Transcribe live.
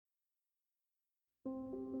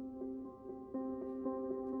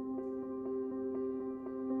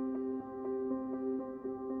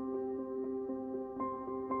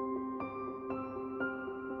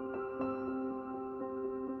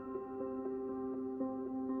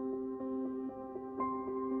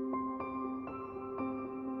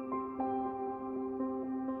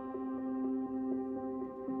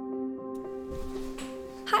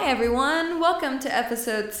everyone, welcome to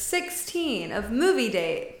episode 16 of Movie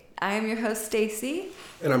Date. I am your host Stacy.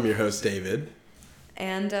 And I'm your host David.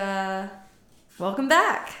 And welcome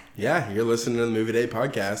back. Yeah, you're listening to the Movie Date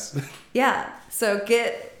podcast. Yeah, so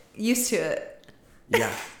get used to it.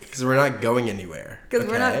 Yeah, because we're not going anywhere. Because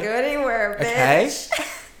we're not going anywhere, bitch.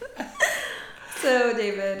 Okay. So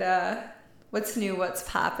David, what's new, what's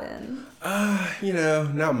poppin'?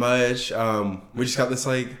 Not much. We just got this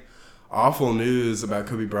awful news about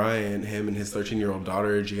Kobe Bryant. Him and his 13-year-old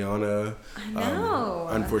daughter Gianna I know.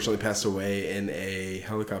 Unfortunately passed away in a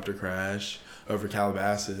helicopter crash over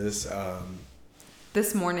Calabasas.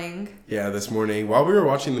 This morning. Yeah, this morning. While we were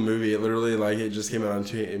watching the movie, it literally it just came out on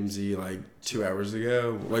TMZ 2 hours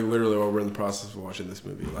ago. Literally while we're in the process of watching this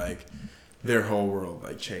movie, their whole world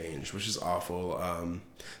changed, which is awful.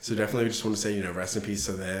 So definitely we just want to say, rest in peace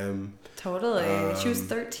to them. Totally. She was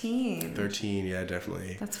 13. 13, yeah,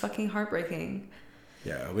 definitely. That's fucking heartbreaking.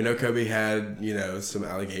 Yeah, we know Kobe had, some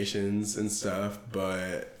allegations and stuff,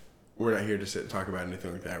 but we're not here to talk about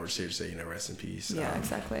anything like that. We're just here to say, rest in peace. Yeah,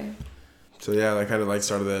 exactly. So yeah, that kind of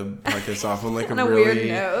started the podcast off on a really weird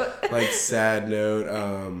note. Sad note.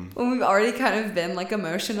 When we've already kind of been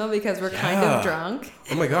emotional because we're kind of drunk.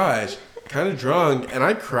 Oh my gosh, kind of drunk, and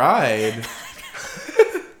I cried.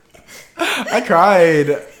 I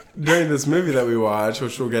cried during this movie that we watched,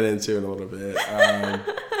 which we'll get into in a little bit.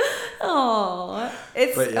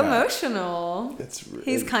 It's emotional.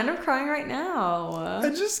 He's kind of crying right now. I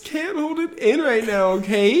just can't hold it in right now,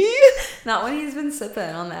 okay? Not when he's been sipping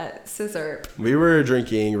on that scissor. We were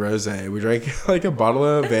drinking rosé. We drank a bottle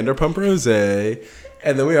of Vanderpump rosé,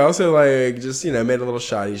 and then we also made a little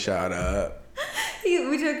shotty shot up.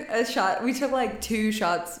 We took a shot. We took two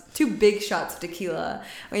big shots of tequila.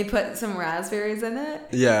 And we put some raspberries in it.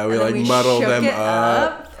 Yeah, we muddled them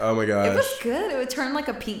up. Oh my gosh. It was good. It would turn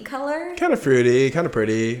a pink color. Kind of fruity, kind of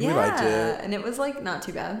pretty. Yeah, we liked it. And it was not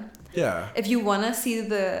too bad. Yeah. If you want to see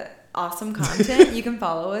the awesome content, you can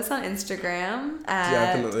follow us on Instagram at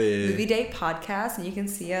definitely Movie Date Podcast, and you can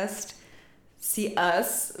see us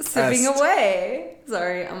sipping away.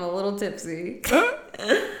 Sorry, I'm a little tipsy.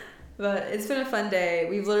 But it's been a fun day.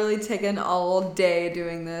 We've literally taken all day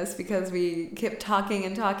doing this because we kept talking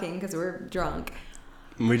and talking because we're drunk.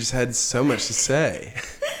 We just had so much to say.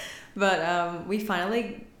 But we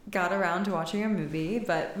finally got around to watching our movie.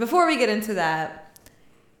 But before we get into that,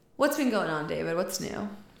 what's been going on, David? What's new?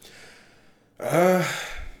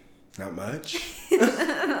 Not much.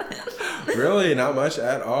 Really, not much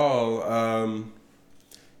at all. I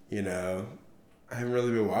haven't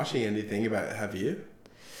really been watching anything have you?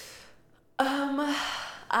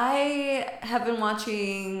 I have been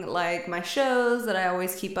watching my shows that I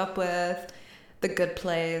always keep up with. The Good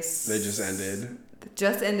Place. They just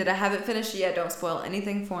ended. I haven't finished it yet. Don't spoil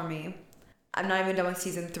anything for me. I'm not even done with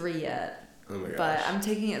season 3 yet. Oh my gosh. But I'm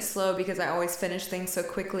taking it slow because I always finish things so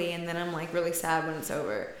quickly and then I'm really sad when it's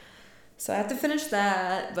over. So I have to finish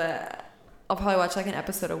that, but I'll probably watch an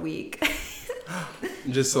episode a week.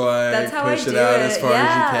 Just That's how push I it do out it. as far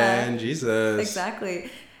as you can. Jesus. Exactly.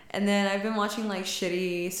 And then I've been watching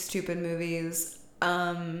shitty, stupid movies.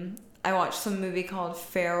 I watched some movie called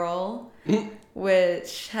Feral,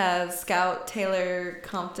 which has Scout Taylor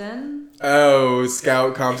Compton. Oh,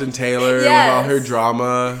 Scout Compton Taylor with all her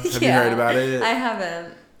drama. Have you heard about it? I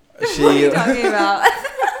haven't. What are you talking about?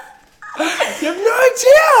 You have no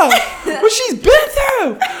idea what she's been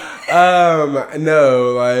through.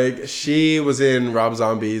 No, she was in Rob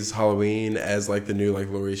Zombie's Halloween as the new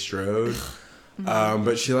Laurie Strode.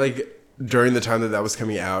 But she during the time that was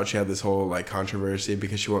coming out, she had this whole controversy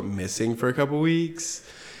because she went missing for a couple weeks.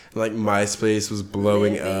 MySpace was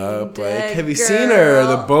blowing up. Have you seen her?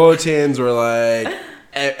 The bulletins were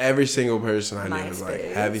every single person I knew was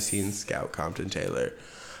have you seen Scout Compton Taylor?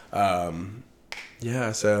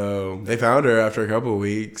 Yeah, so they found her after a couple of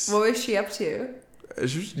weeks. What was she up to?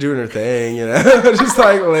 She was doing her thing, just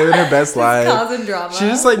living her best life. Causing drama. She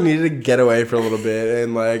just needed to get away for a little bit,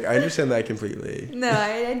 and I understand that completely. No,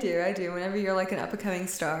 I do. Whenever you're an up and coming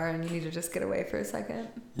star and you need to just get away for a second.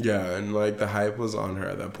 Yeah, and the hype was on her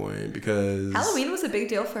at that point because Halloween was a big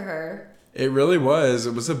deal for her. It really was.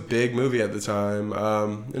 It was a big movie at the time,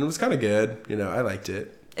 and it was kind of good. I liked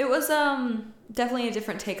it. It was definitely a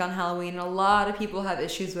different take on Halloween. A lot of people have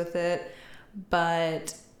issues with it,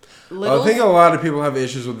 but I think a lot of people have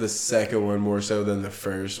issues with the second one more so than the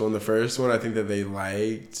first one. The first one, I think that they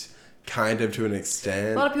liked kind of to an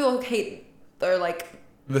extent. A lot of people hate or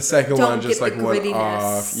The second don't one just get like the went grittiness.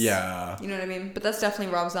 off. Yeah. You know what I mean? But that's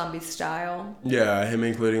definitely Rob Zombie's style. Yeah, him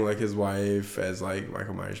including like his wife as like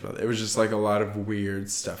Michael Myers' mother. It was just like a lot of weird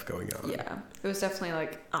stuff going on. Yeah. It was definitely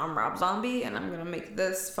like, I'm Rob Zombie and I'm going to make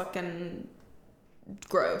this fucking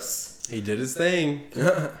gross. He did his thing.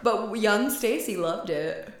 But young Stacy loved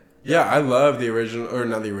it. Yeah, I love the original, or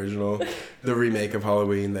not the original, the remake of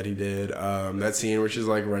Halloween that he did. That scene where she's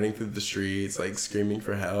like running through the streets, like screaming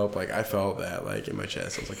for help. Like I felt that like in my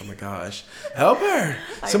chest. I was like, oh my gosh, help her!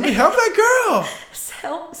 Somebody help that girl!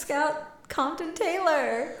 Help Scout Compton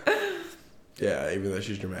Taylor. Yeah, even though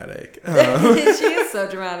she's dramatic. She is so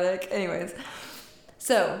dramatic. Anyways,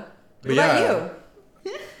 so what about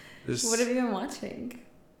you? What have you been watching?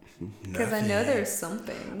 Because I know there's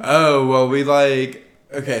something. Oh well,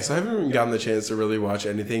 okay, so I haven't even gotten the chance to really watch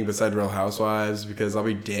anything besides Real Housewives because I'll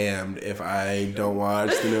be damned if I don't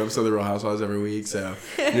watch the new episode of the Real Housewives every week. So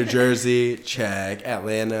New Jersey, check.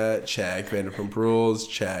 Atlanta, check. Vanderpump Rules,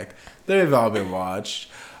 check. They've all been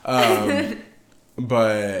watched. But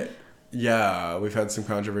yeah, we've had some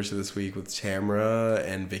controversy this week with Tamra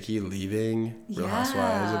and Vicky leaving Real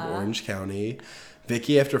Housewives of Orange County.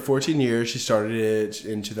 Vicky, after 14 years, she started it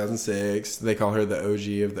in 2006. They call her the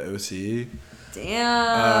OG of the OC.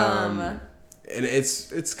 Damn. And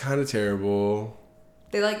it's kind of terrible.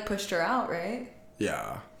 They like pushed her out, right?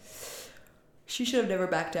 Yeah. She should have never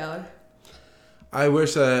backed down. I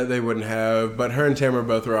wish that they wouldn't have, but her and Tamara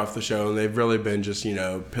both were off the show, and they've really been just,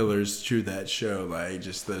 pillars to that show, like,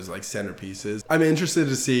 just those, like, centerpieces. I'm interested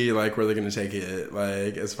to see, like, where they're going to take it,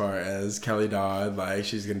 like, as far as Kelly Dodd, like,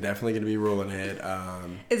 she's definitely going to be ruling it.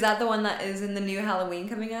 Is that the one that is in the new Halloween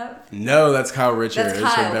coming up? No, that's Kyle Richards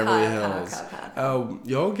from Beverly Hills. Kyle. Oh,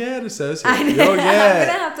 you'll get associated. I'm going to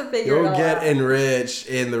have to figure it out. You'll get enriched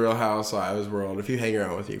in the Real Housewives world if you hang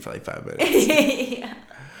around with you for, like, 5 minutes. Yeah.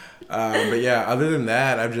 But yeah, other than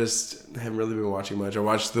that, haven't really been watching much. I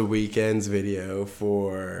watched the Weeknd's video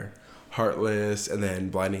for Heartless and then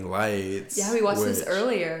Blinding Lights. Yeah, we watched this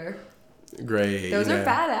earlier. Great. Those are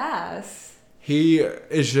badass. He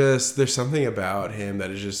is there's something about him that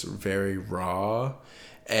is just very raw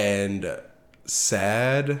and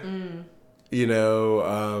sad.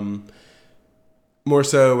 More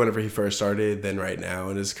so whenever he first started than right now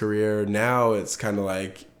in his career. Now it's kind of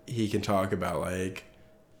like he can talk about like,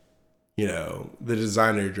 the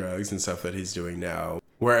designer drugs and stuff that he's doing now.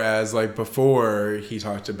 Whereas, like, before, he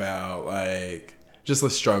talked about, like, just the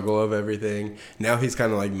struggle of everything. Now he's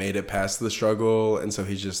kind of, like, made it past the struggle, and so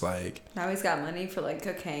he's just, like... Now he's got money for, like,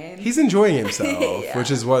 cocaine. He's enjoying himself, yeah.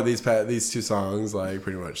 Which is what these two songs, like,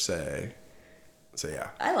 pretty much say. So,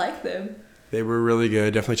 yeah. I like them. They were really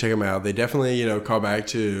good. Definitely check them out. They definitely, call back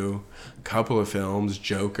to a couple of films.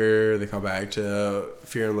 Joker. They call back to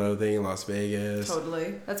Fear and Loathing in Las Vegas.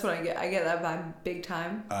 Totally. That's what I get. I get that vibe big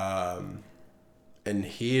time. And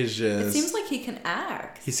he is just... It seems like he can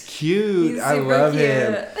act. He's cute. I love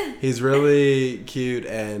him. He's really cute.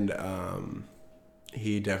 And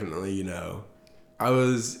he definitely, I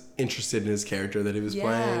was interested in his character that he was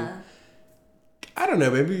playing. I don't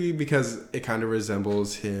know. Maybe because it kind of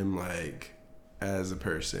resembles him, like... as a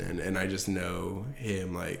person, and I just know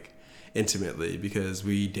him like intimately because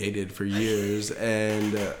we dated for years,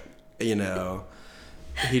 and he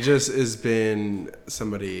just has been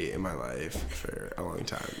somebody in my life for a long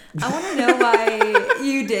time. I want to know why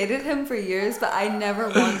you dated him for years, but I never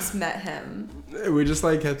once met him. We just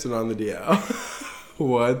like kept it on the DL.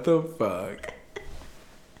 What the fuck?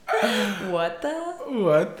 What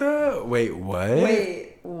the? Wait, what?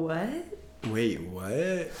 Wait, what? Wait,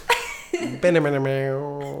 what?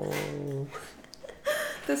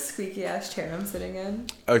 The squeaky ass chair I'm sitting in.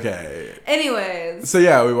 Okay. Anyways. So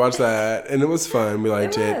yeah, we watched that and it was fun. We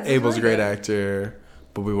liked it. Abel's a great good. Actor.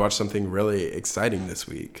 But we watched something really exciting this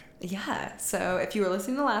week. Yeah. So if you were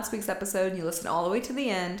listening to last week's episode and you listened all the way to the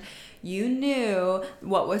end, you knew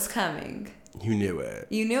what was coming. You knew it.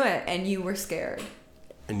 And you were scared.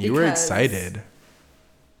 And you were excited.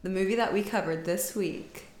 The movie that we covered this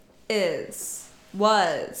week was...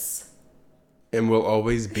 and will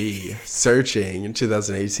always be Searching in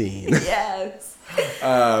 2018. Yes.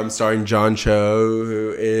 Starring John Cho,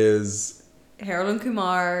 who is... Harold and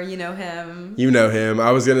Kumar, you know him.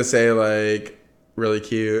 I was going to say, like, really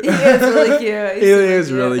cute. He is really cute. He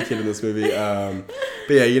is really cute in this movie.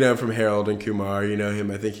 But yeah, from Harold and Kumar, him.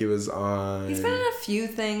 I think he was on... He's been in a few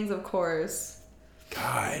things, of course.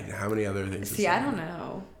 God, how many other things? See, I don't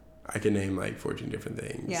know. I can name like 14 different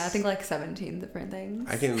things. Yeah, I think like 17 different things.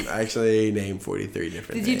 I can actually name 43 different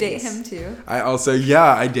things. Did you date him too? I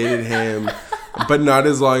dated him, but not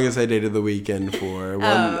as long as I dated The Weeknd for.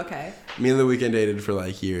 Oh, okay. Me and The Weeknd dated for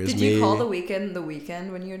like years. Did you call The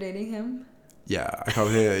Weeknd when you were dating him? Yeah, I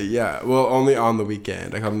called him. Yeah, well, only on the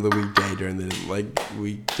weekend. I called him the weekday during the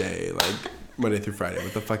weekday, like Monday through Friday.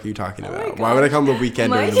 What the fuck are you talking about? Why would I call him the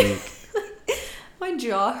weekend during the week? My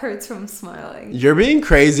jaw hurts from smiling. You're being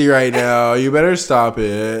crazy right now. You better stop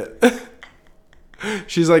it.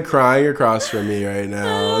 She's like crying across from me right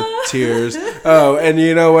now. Tears. Oh, and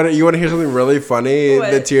you know what? You want to hear something really funny?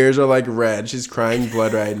 What? The tears are like red. She's crying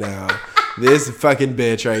blood right now. This fucking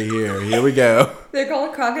bitch right here. Here we go. They're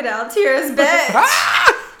called crocodile tears,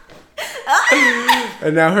 bitch.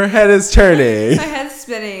 And now her head is turning. My head's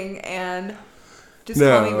spinning, and just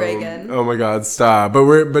call me Reagan. Oh my God, stop.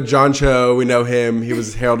 But John Cho, we know him. He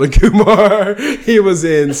was Harold and Kumar. He was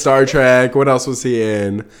in Star Trek. What else was he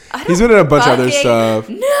in? He's been in a bunch of other stuff.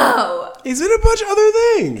 No. He's in a bunch of other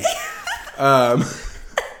things.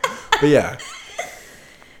 But yeah.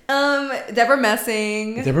 Deborah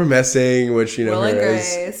Messing, which you know Will her and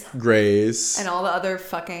as Grace, and all the other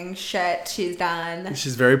fucking shit she's done.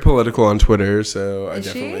 She's very political on Twitter, so I Is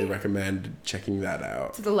definitely she? recommend checking that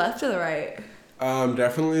out. To the left or the right?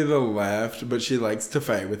 Definitely the left, but she likes to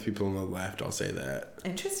fight with people on the left. I'll say that.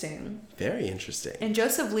 Interesting. Very interesting. And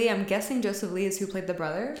Joseph Lee, I'm guessing Joseph Lee is who played the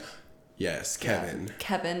brother. Yes, Kevin. Yeah.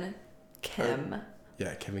 Kevin Kim.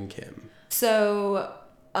 Yeah, Kevin Kim. So,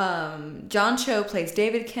 John Cho plays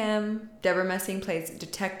David Kim, Deborah Messing plays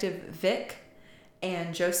Detective Vic,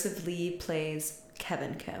 and Joseph Lee plays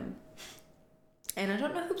Kevin Kim. And I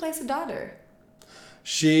don't know who plays the daughter.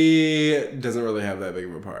 She doesn't really have that big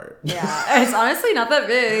of a part. Yeah, it's honestly not that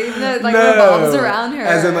big. Even though it revolves around her.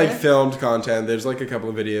 As in like filmed content, there's like a couple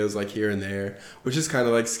of videos like here and there, which is kind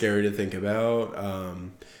of like scary to think about.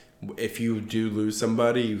 If you do lose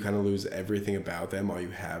somebody, you kind of lose everything about them. All you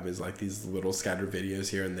have is like these little scattered videos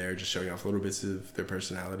here and there, just showing off little bits of their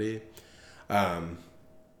personality. But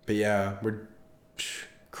yeah,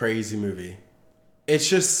 crazy movie.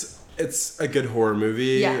 It's a good horror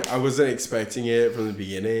movie. Yeah. I wasn't expecting it from the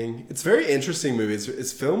beginning. It's a very interesting movie.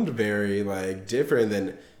 It's filmed very like different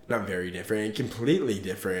than, not very different, completely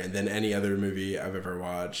different than any other movie I've ever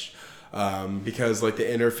watched. Because like the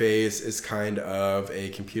interface is kind of a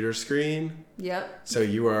computer screen. Yep. So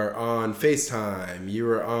you are on FaceTime, you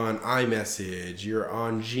are on iMessage, you're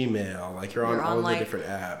on Gmail, like you're on all of the different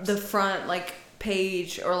apps. The front like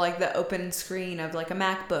page or like the open screen of like a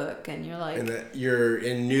MacBook, and you're like, and you're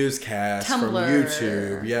in newscasts Tumblr. from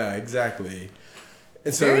YouTube. Yeah, exactly.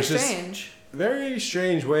 And so very it's just strange. Very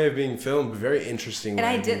strange way of being filmed, but very interesting way And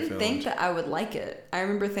I of being didn't filmed. think that I would like it. I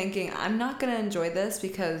remember thinking, I'm not going to enjoy this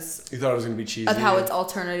because You thought it was going to be cheesy? of how it's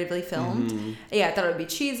alternatively filmed. Mm-hmm. Yeah, I thought it would be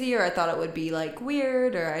cheesy, or I thought it would be like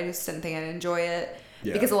weird, or I just didn't think I'd enjoy it.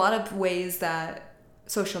 Yeah. Because a lot of ways that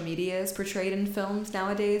social media is portrayed in films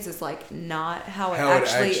nowadays is like not how it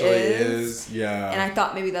actually is. Yeah. And I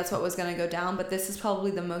thought maybe that's what was going to go down, but this is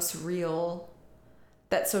probably the most real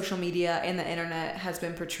that social media and the internet has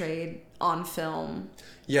been portrayed on film.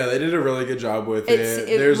 Yeah, they did a really good job with It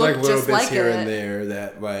There's like looked little just bits like here it. and there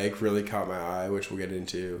that like really caught my eye, which we'll get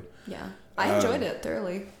into. Yeah. I enjoyed it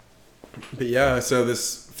thoroughly. But yeah, so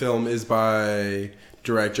this film is by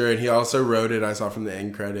director, and he also wrote it. I saw from the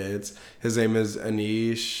end credits. His name is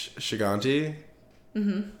Anish Shiganti.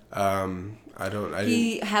 Mm-hmm.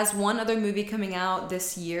 He has one other movie coming out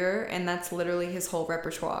this year, and that's literally his whole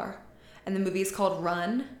repertoire. And the movie is called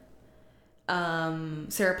Run.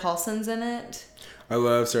 Sarah Paulson's in it. I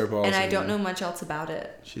love Sarah Paulson. And I don't know much else about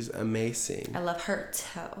it. She's amazing. I love her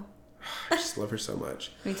too. I just love her so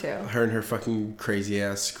much. Me too. Her and her fucking crazy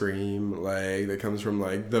ass scream, like, that comes from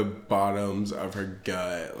like the bottoms of her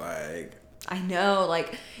gut, like. I know,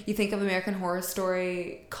 like, you think of American Horror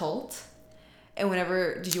Story Cult, and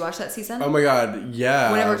did you watch that season? Oh my God, yeah.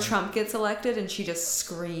 Whenever Trump gets elected and she just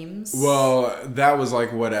screams. Well, that was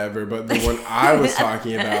like whatever, but the one I was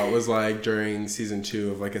talking about was like during season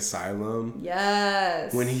 2 of like Asylum.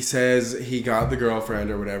 Yes. When he says he got the girlfriend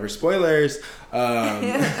or whatever, spoilers,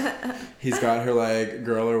 he's got her like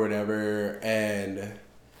girl or whatever, and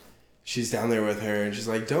she's down there with her, and she's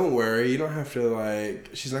like, don't worry, you don't have to like,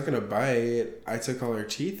 she's not gonna bite, I took all her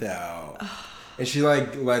teeth out. And she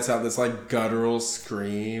like lets out this like guttural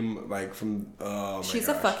scream, like from, oh my She's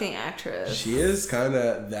gosh. a fucking actress. She is kind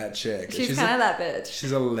of that chick. She's kind of that bitch.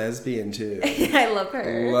 She's a lesbian too. I love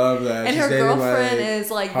her. Love that. And She's her dating, girlfriend like, is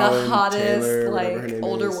like Holland the hottest, Taylor, whatever her like name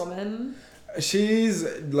older is. woman. She's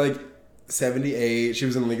like 78. She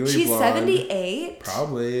was in Legally She's Blonde. 78?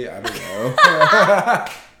 Probably. I don't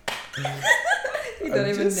know. You don't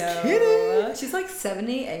even just know. kidding. She's like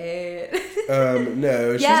 78.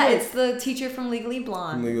 No. She's Yeah, like, it's the teacher from Legally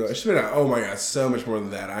Blonde. She's been out, oh my god, so much more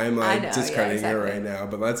than that. I'm like discrediting her right now,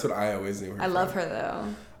 but that's what I always knew her I love her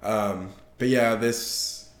though. But yeah,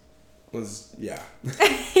 this was yeah.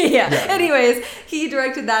 Anyways, he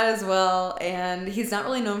directed that as well, and he's not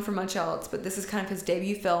really known for much else, but this is kind of his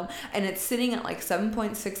debut film, and it's sitting at like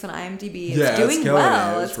 7.6 on IMDb. It's doing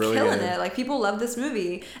well. It's really killing it. Like, people love this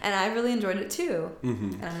movie, and I really enjoyed it too.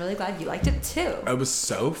 And I'm really glad you liked it too. It was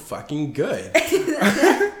so fucking good.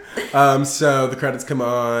 So the credits come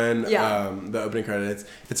on. The opening credits.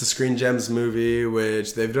 It's a Screen Gems movie,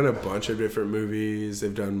 which they've done a bunch of different movies.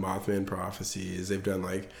 They've done Mothman Prophecies. They've done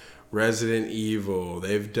like Resident Evil.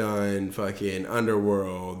 They've done fucking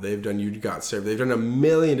Underworld. They've done You Got Served. They've done a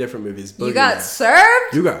million different movies. You Got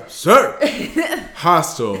Served? You Got Served.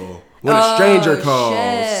 Hostel. When a Stranger Calls.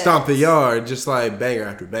 Shit. Stomp the Yard. Just like banger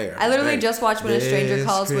after banger. I literally just watched When a Stranger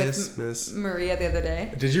Calls with Maria the other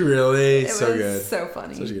day. Did you really? It so was good. So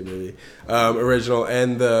funny. Such a good movie. Original,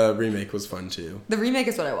 and the remake was fun too. The remake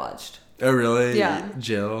is what I watched. Oh really? Yeah.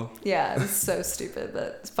 Jill. Yeah, it was so stupid,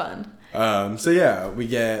 but it's fun. So yeah, we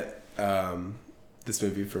get this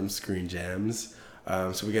movie from Screen Gems.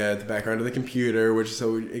 So we get the background of the computer, which,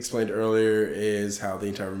 so we explained earlier, is how the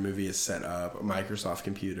entire movie is set up. A Microsoft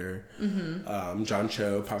computer. John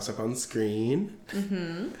Cho pops up on screen.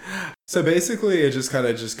 So basically, it just kind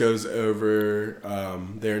of just goes over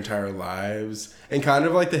their entire lives and kind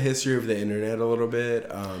of like the history of the internet a little bit.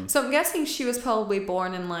 So I'm guessing she was probably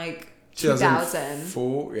born in like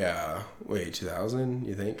 2000. Yeah. Wait, 2000?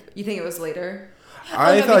 You think? You think it was later?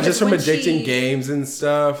 I thought just from Addicting Games and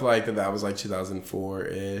stuff, like that was like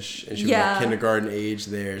 2004-ish. And she was like kindergarten age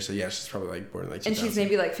there. So yeah, she's probably like born like 2000. And she's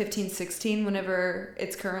maybe like 15, 16 whenever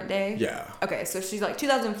it's current day? Yeah. Okay, so she's like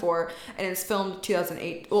 2004 and it's filmed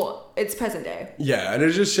 2008. Well, it's present day. Yeah, and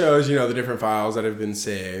it just shows, you know, the different files that have been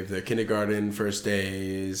saved. The kindergarten, first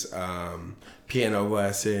days, piano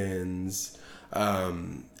lessons,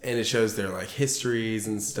 and it shows their like histories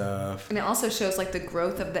and stuff. And it also shows like the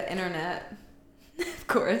growth of the internet. Of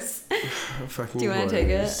course. Fucking Do you want to take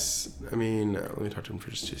it? I mean, let me talk to him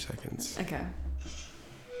for just 2 seconds. Okay.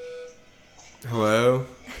 Hello?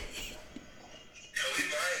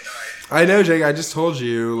 I know, Jake. I just told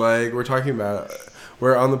you. Like, we're talking about...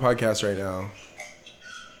 We're on the podcast right now.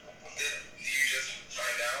 Did you just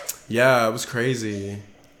find out? Yeah, it was crazy.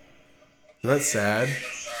 Isn't that sad? I'm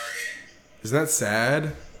sorry. Isn't that sad?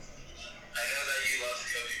 Kobe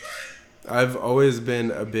Bryant. I've always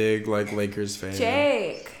been a big, like, Lakers fan.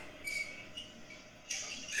 Jake. Who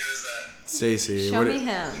is that? Stacy. Show me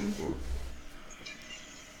him.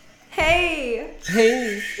 Hey.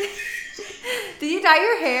 Hey. Did you dye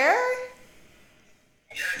your hair?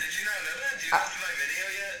 Yeah, did you not know that? Did you watch my video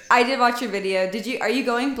yet? I did watch your video. Are you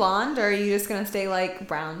going blonde or are you just gonna stay like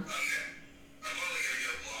brown? I'm only gonna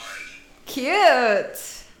go blonde.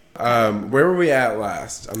 Cute. Where were we at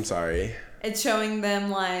last? I'm sorry. It's showing them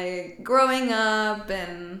like growing up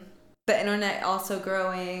and the internet also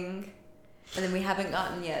growing. And then we haven't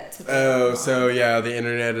gotten yet to the so yeah, the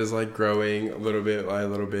internet is like growing a little bit by a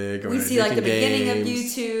little bit. We see like the beginning of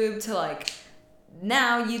YouTube to like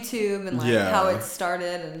now YouTube and like how it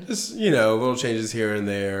started and just, you know, little changes here and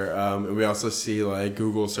there. And we also see like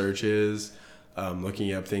Google searches,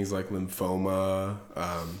 looking up things like lymphoma,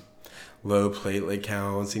 low platelet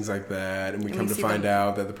counts, things like that. And we come to find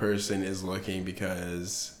out that the person is looking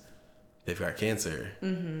because they've got cancer.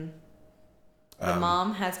 Mm-hmm. The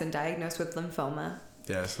mom has been diagnosed with lymphoma.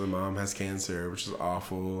 Yeah, so the mom has cancer, which is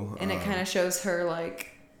awful. And it kind of shows her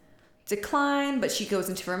like decline, but she goes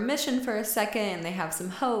into remission for a second and they have some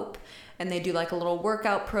hope. And they do like a little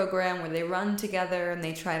workout program where they run together and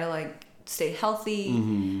they try to like stay healthy.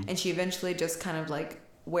 Mm-hmm. And she eventually just kind of like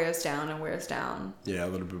wears down and wears down. Yeah, a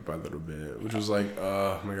little bit by little bit, which was like,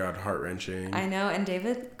 oh my god, heart-wrenching. I know, and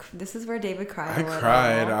this is where David cried. I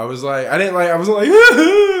cried. I was like, I wasn't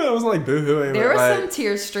like boo-hooing. There were like, some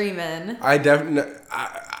tears streaming.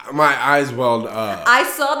 My eyes welled up. I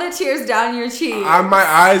saw the tears down your cheeks. My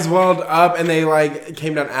eyes welled up and they like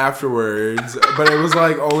came down afterwards, but it was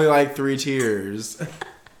like only like 3 tears.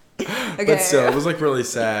 Okay. But still, it was like really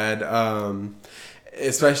sad.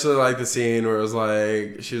 Especially like the scene where it was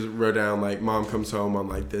like she wrote down like mom comes home on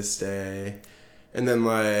like this day, and then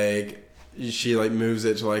like she like moves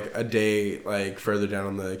it to like a date like further down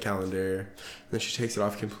on the calendar, and then she takes it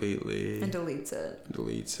off completely and deletes it.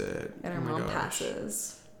 And her mom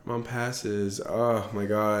passes. Mom passes. Oh my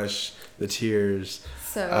gosh, the tears.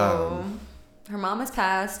 So her mom has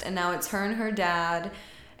passed, and now it's her and her dad,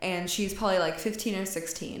 and she's probably like 15 or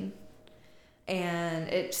 16. And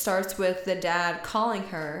it starts with the dad calling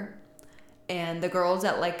her, and the girl's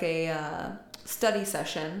at like a study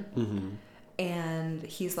session. Mm-hmm. And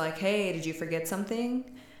he's like, hey, did you forget something?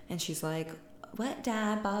 And she's like, what,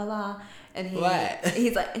 Dad? Blah, blah, blah. And What?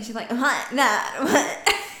 He's like, and she's like, what? Nah,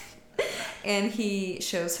 what? And he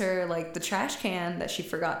shows her like the trash can that she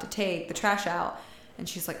forgot to take the trash out. And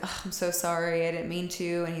she's like, oh, I'm so sorry. I didn't mean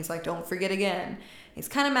to. And he's like, don't forget again. He's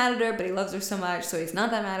kind of mad at her, but he loves her so much. So he's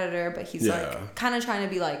not that mad at her, but he's like kind of trying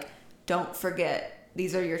to be like, don't forget.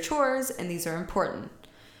 These are your chores and these are important.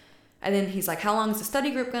 And then he's like, how long is the study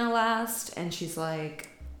group going to last? And she's like,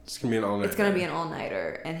 it's going to be an all-nighter. It's going to be an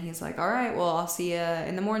all-nighter. And he's like, all right, well, I'll see you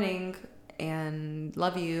in the morning and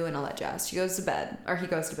love you and all that jazz. She goes to bed, or he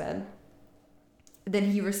goes to bed. Then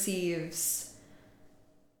he receives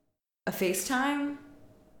a FaceTime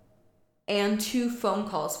and 2 phone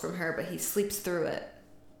calls from her, but he sleeps through it.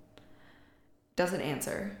 Doesn't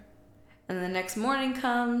answer. And then the next morning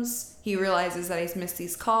comes, he realizes that he's missed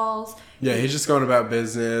these calls. Yeah, he's just going about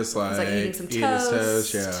business, like eating some eating his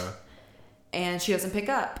toast. yeah. And she doesn't pick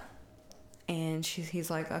up. And he's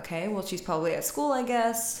like, okay, well, she's probably at school, I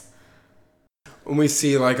guess. When we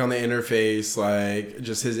see, like, on the interface, like,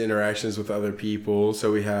 just his interactions with other people.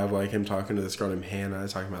 So we have, like, him talking to this girl named Hannah,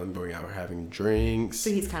 talking about them going out or having drinks. So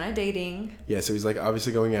he's kind of dating. Yeah, so he's, like,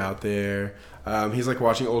 obviously going out there. He's, like,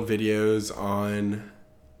 watching old videos on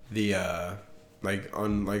the,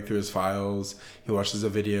 through his files. He watches a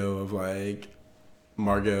video of, like,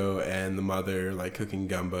 Margot and the mother, like, cooking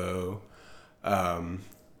gumbo.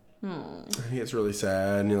 He gets really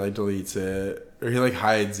sad and he like deletes it, or he like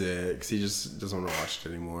hides it because he just doesn't want to watch it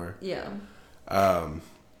anymore. Yeah.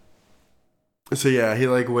 So yeah, he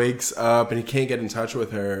like wakes up and he can't get in touch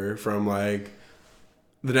with her from like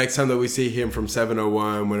the next time that we see him from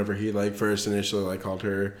 7:01, whenever he like first initially like called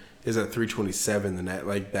her, is at 3:27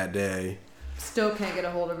 that day. Still can't get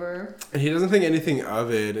a hold of her. And he doesn't think anything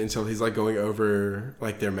of it until he's like going over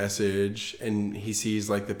like their message and he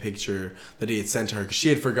sees like the picture that he had sent to her because she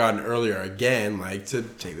had forgotten earlier again like to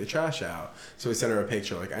take the trash out. So he sent her a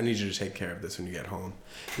picture like, I need you to take care of this when you get home.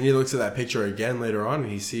 And he looks at that picture again later on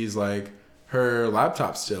and he sees like her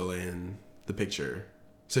laptop still in the picture.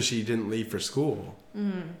 So she didn't leave for school.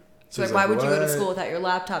 Mm-hmm. So like, why would you go to school without your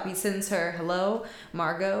laptop? He sends her, hello,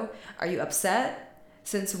 Margot, are you upset?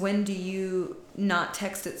 Since when do you not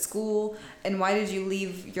text at school? And why did you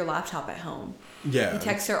leave your laptop at home? Yeah. He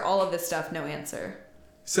texts her all of this stuff, no answer.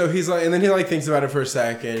 So he's like, and then he like thinks about it for a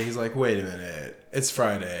second. He's like, wait a minute. It's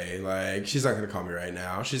Friday. Like, she's not going to call me right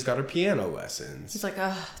now. She's got her piano lessons. He's like,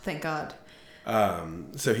 oh, thank God.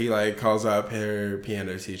 So he like calls up her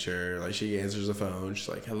piano teacher. Like, she answers the phone. She's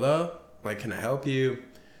like, hello? Like, can I help you?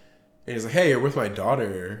 And he's like, hey, you're with my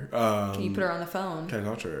daughter. Can you put her on the phone? Can I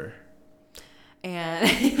talk to her?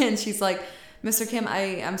 And she's like, Mr. Kim,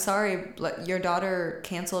 I'm sorry, but your daughter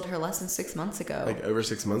canceled her lesson 6 months ago. Like over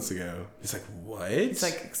 6 months ago. He's like, what? He's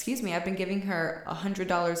like, excuse me, I've been giving her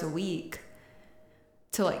 $100 a week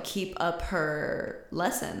to like keep up her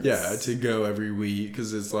lessons. Yeah, to go every week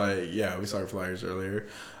because it's like, yeah, we saw her flyers earlier.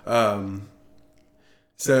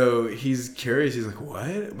 So he's curious. He's like,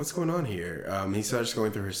 what? What's going on here? He starts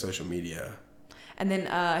going through her social media. And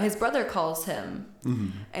then his brother calls him. Mm-hmm.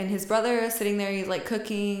 And his brother is sitting there, he's like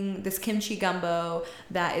cooking this kimchi gumbo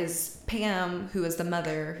that is Pam, who is the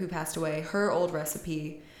mother who passed away, her old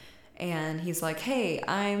recipe. And he's like, hey,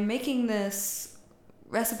 I'm making this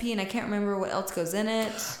recipe and I can't remember what else goes in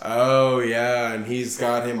it. Oh, yeah. And he's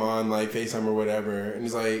got him on like FaceTime or whatever. And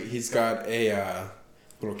he's like, he's got a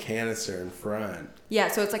little canister in front. Yeah,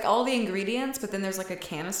 so it's like all the ingredients, but then there's like a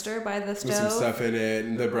canister by the stove. With some stuff in it.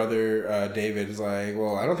 And the brother, David, is like,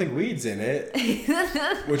 well, I don't think weed's in it.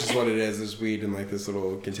 Which is what it is. There's weed in like this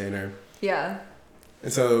little container. Yeah.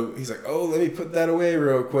 And so he's like, oh, let me put that away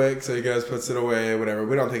real quick. So he goes, puts it away, whatever.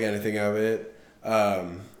 We don't think anything of it. But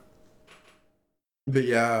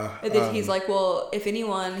yeah. And then he's like, well, if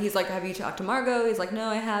anyone, he's like, have you talked to Margot? He's like, no,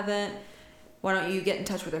 I haven't. Why don't you get in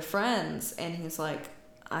touch with her friends? And he's like,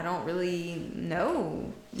 I don't really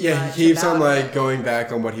know. Yeah, he keeps on like going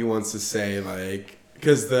back on what he wants to say, like,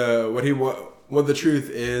 because what the truth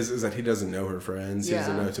is that he doesn't know her friends. He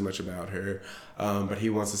doesn't know too much about her, but he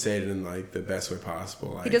wants to say it in like the best way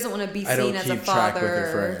possible. Like, he doesn't want to be seen as a father. Track with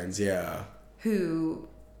her friends, yeah. Who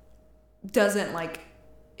doesn't like,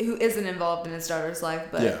 who isn't involved in his daughter's life,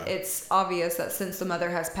 but it's obvious that since the mother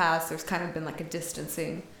has passed, there's kind of been like a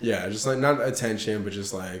distancing. Yeah, just like not attention, but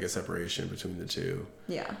just like a separation between the two.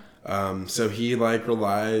 Yeah. So he like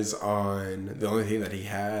relies on the only thing that he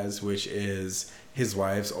has, which is his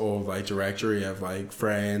wife's old like directory of like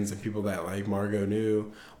friends and people that like Margot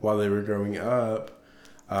knew while they were growing up.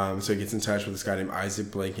 So he gets in touch with this guy named Isaac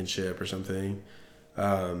Blankenship or something,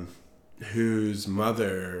 whose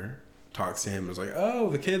mother talks to him and was like, oh,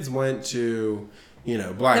 the kids went to,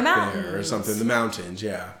 Black Bear or something. The mountains,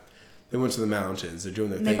 yeah. They went to the mountains. They're doing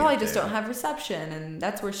their thing. They probably just don't have reception, and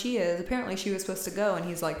that's where she is. Apparently she was supposed to go, and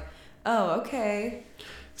he's like, oh, okay.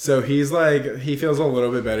 So he's like, he feels a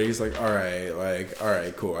little bit better. He's like, all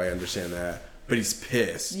right, cool, I understand that. But he's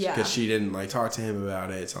pissed because she didn't talk to him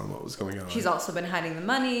about it, tell him what was going on. She's also been hiding the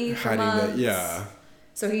money for months. Yeah.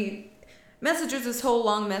 So he messages this whole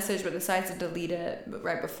long message, but decides to delete it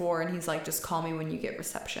right before, and he's like, just call me when you get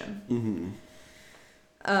reception.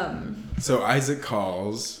 So Isaac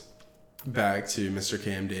calls back to Mr.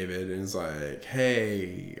 Cam David and is like,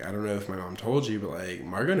 hey, I don't know if my mom told you, but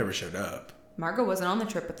Margot never showed up. Margot wasn't on the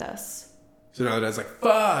trip with us. So now the dad's like,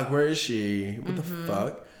 fuck, where is she? What the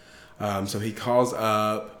fuck? So he calls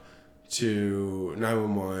up to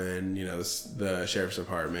 911, the sheriff's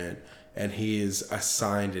department, and he's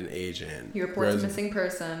assigned an agent. He reports a missing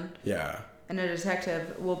person. Yeah. And a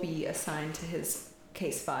detective will be assigned to his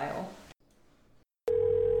case file.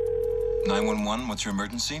 911, what's your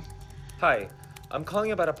emergency? Hi, I'm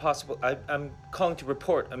calling about a possible... I'm calling to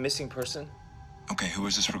report a missing person. Okay, who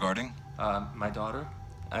is this regarding? My daughter.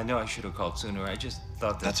 I know I should have called sooner. I just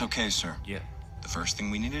thought that... That's okay, sir. Yeah. The first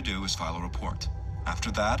thing we need to do is file a report.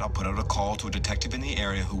 After that, I'll put out a call to a detective in the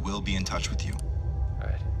area who will be in touch with you. All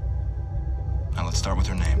right. Now let's start with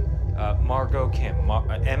her name. Margot Kim.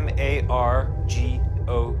 M-A-R-G-O-T.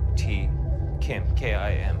 Kim.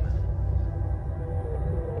 K-I-M.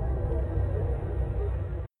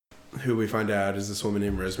 Who we find out is this woman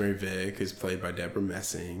named Rosemary Vick, who's played by Deborah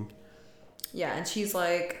Messing. Yeah, and she's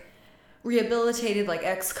rehabilitated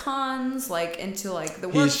ex-cons, into the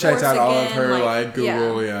workforce. He's checked out again, all of her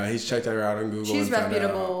Google. Yeah, he's checked her out on Google. She's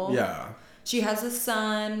reputable. Yeah. She has a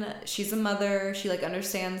son. She's a mother. She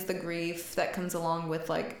understands the grief that comes along with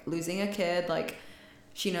losing a kid.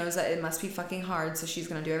 She knows that it must be fucking hard, so she's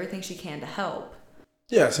gonna do everything she can to help.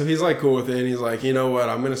 Yeah, so he's cool with it, and he's like, you know what,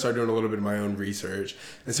 I'm gonna start doing a little bit of my own research,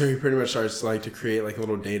 and so he pretty much starts to create a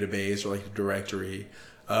little database or a directory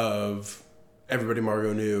of everybody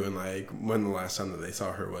Margot knew and when the last time that they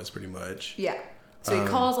saw her was, pretty much. Yeah. So he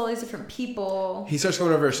calls all these different people. He starts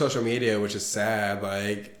going over her social media, which is sad,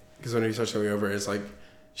 because when he starts going over it, it's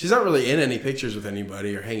she's not really in any pictures with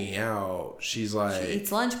anybody or hanging out. She's she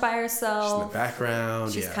eats lunch by herself. She's in the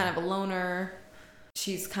background. She's kind of a loner.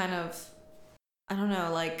 She's kind of, I don't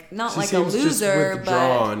know, not she a loser,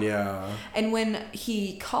 withdrawn, but yeah. And when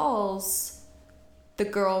he calls the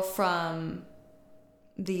girl from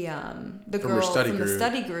the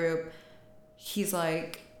study group, he's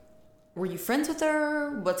like, were you friends with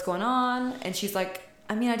her? What's going on? And she's like,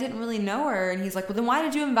 I mean, I didn't really know her. And he's like, well, then why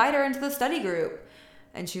did you invite her into the study group?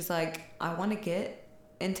 And she's like, I want to get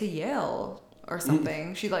into Yale or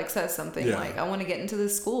something. She says something I want to get into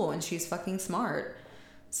this school, and she's fucking smart.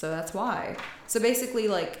 So that's why. So basically,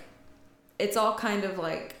 it's all kind of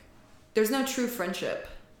there's no true friendship.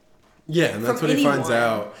 Yeah, and that's what he finds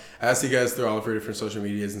out as he goes through all of her different social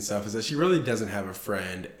medias and stuff, is that she really doesn't have a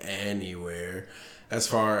friend anywhere as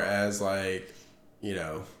far as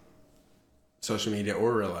social media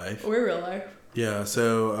or real life. Or real life. Yeah,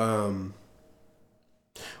 so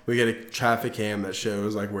we get a traffic cam that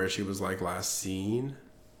shows where she was last seen.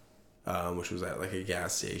 Which was at a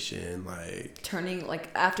gas station, turning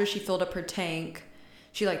after she filled up her tank,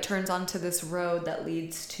 she turns onto this road that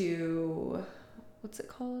leads to, what's it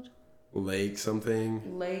called? Lake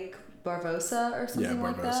something. Lake Barbosa or something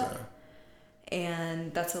like Barbosa. that.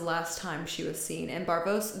 And that's the last time she was seen. And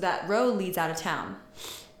Barbosa, that road leads out of town.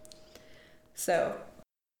 So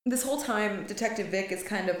this whole time, Detective Vick is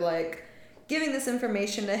kind of giving this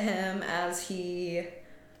information to him as he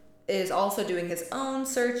is also doing his own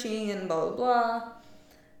searching and blah, blah, blah.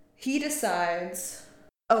 He decides,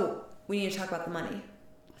 we need to talk about the money.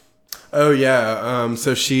 Oh, yeah.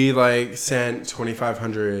 So she, sent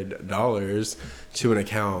 $2,500 to an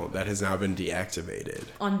account that has now been deactivated.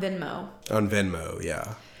 On Venmo. On Venmo,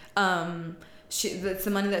 yeah. That's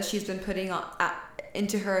the money that she's been putting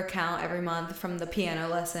into her account every month from the piano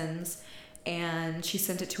lessons, and she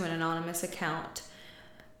sent it to an anonymous account.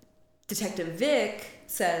 Detective Vick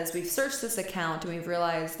says, we've searched this account and we've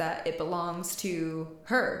realized that it belongs to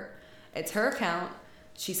her. It's her account.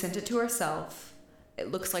 She sent it to herself.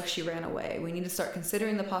 It looks like she ran away. We need to start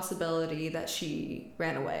considering the possibility that she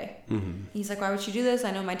ran away. Mm-hmm. He's like, why would she do this?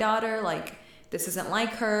 I know my daughter. This isn't like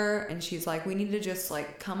her. And she's like, we need to just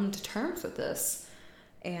come to terms with this.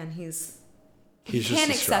 And he can't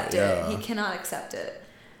accept it. Yeah. He cannot accept it.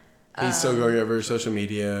 He's still going over social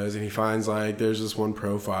medias, and he finds like there's this one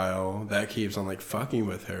profile that keeps on like fucking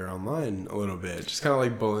with her online a little bit, just kind of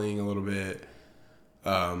like bullying a little bit.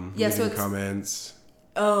 Leaving comments.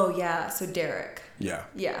 Oh yeah, so Derek. Yeah.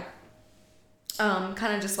 Yeah.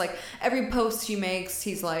 Kind of just like every post she makes,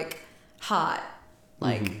 he's like hot,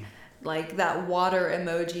 like that water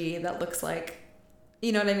emoji that looks like,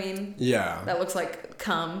 you know what I mean? Yeah. That looks like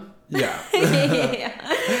cum. Yeah.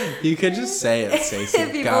 Yeah. You could just say it,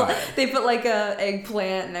 Stacy. God. They put like a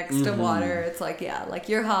eggplant next to water. It's like, yeah, like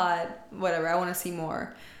you're hot, whatever. I want to see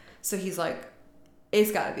more. So he's like, it's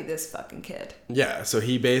got to be this fucking kid. Yeah, so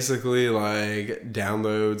he basically like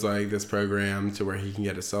downloads like this program to where he can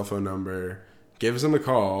get a cell phone number, gives him a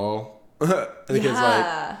call, and the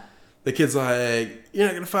kid's like, you're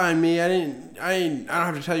not gonna find me. I don't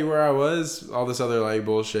have to tell you where I was. All this other like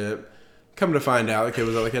bullshit. Come to find out, the kid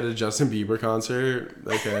was like at a Justin Bieber concert.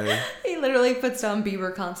 Okay. He literally puts down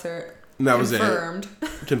Bieber concert. And that was Confirmed. it.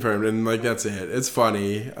 Confirmed. And like that's it. It's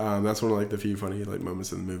funny. That's one of like the few funny like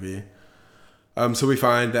moments in the movie. So we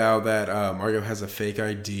find out that Margot has a fake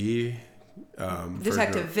ID.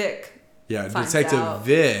 Detective Vic. Yeah, Detective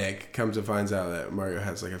Vic comes and finds out that Margot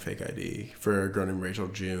has like a fake ID for a girl named Rachel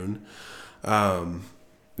June.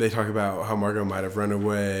 They talk about how Margot might have run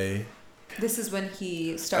away. This is when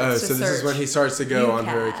he starts to search. This is when he starts to go on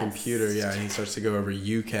her UCast. computer. Yeah, and he starts to go over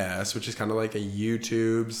UCast, which is kind of like a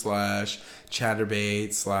YouTube /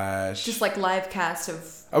 Chatterbait / just like live cast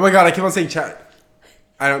of. Oh my god, I keep on saying chat.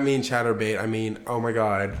 I don't mean Chatterbait. I mean, oh my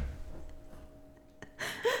god.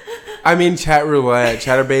 I mean chat roulette.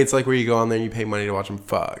 Chatterbait's like where you go on there and you pay money to watch them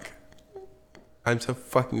fuck. I'm so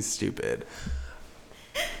fucking stupid.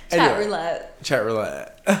 Chat roulette. Chat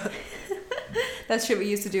roulette. That's shit we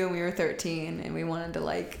used to do when we were 13 and we wanted to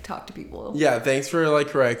like talk to people. Yeah, thanks for like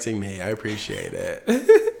correcting me. I appreciate it.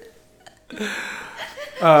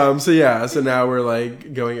 So now we're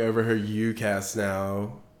like going over her UCast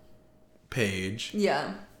now page.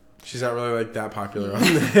 Yeah. She's not really like that popular on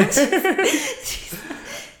this.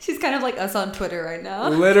 She's kind of like us on Twitter right now.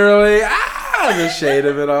 Literally, the shade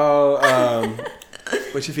of it all.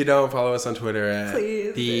 Which if you don't, follow us on Twitter at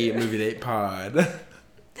Please. The Movie Date Pod.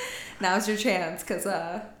 Now's your chance, because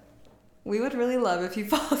we would really love if you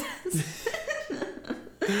followed us.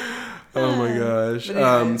 Oh my gosh.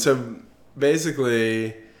 Anyway. So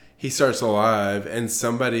basically, he starts a live and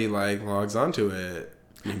somebody like logs onto it.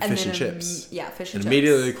 Fish and chips. Yeah, fish and and chips.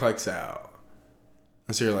 immediately clicks out.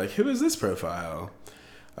 And so you're like, who is this profile?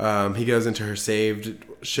 He goes into her saved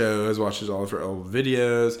shows, watches all of her old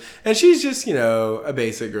videos, and she's just, you know, a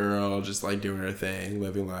basic girl, just like doing her thing,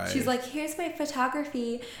 living life. She's like, here's my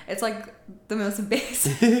photography. It's like the most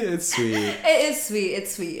basic. It's sweet. It is sweet.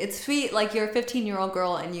 It's sweet. It's sweet. Like you're a 15-year-old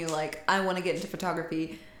girl and you like, I want to get into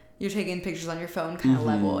photography. You're taking pictures on your phone kind of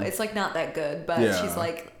level. It's like not that good, but Yeah. she's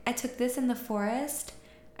like, I took this in the forest.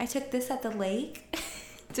 I took this at the lake.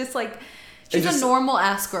 Just like, she's a normal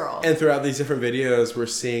ass girl. And throughout these different videos, we're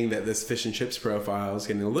seeing that this fish and chips profile is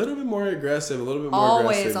getting a little bit more aggressive, a little bit more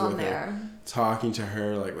Always aggressive. on with there. it. Talking to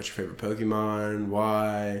her, like, what's your favorite Pokemon?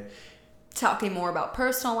 Why? Talking more about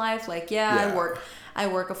personal life. Like, Yeah. I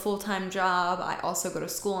work a full-time job. I also go to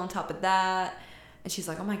school on top of that. And she's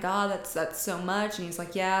like, oh my God, that's so much. And he's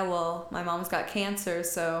like, yeah, well, my mom's got cancer,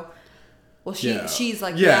 so... Well, she's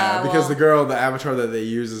like, yeah, because the avatar that they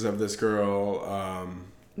use is of this girl,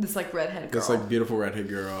 this like redhead girl. this like beautiful redhead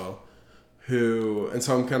girl, who, and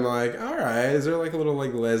so I'm kind of like, all right, is there like a little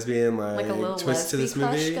like lesbian like a little twist to this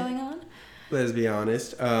crush movie? going on? Let's be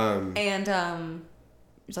honest. And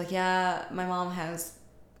he's like, yeah, my mom has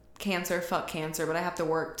cancer, fuck cancer, but I have to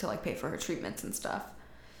work to like pay for her treatments and stuff.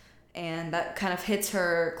 And that kind of hits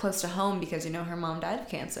her close to home because, you know, her mom died of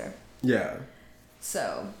cancer. Yeah.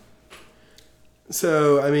 So,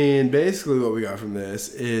 I mean, basically what we got from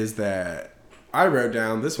this is that I wrote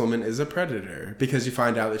down this woman is a predator because you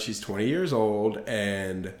find out that she's 20 years old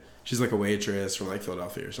and she's like a waitress from like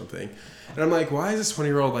Philadelphia or something. And I'm like, why is this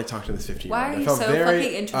 20-year-old like talking to this 15-year-old? why are you I felt so very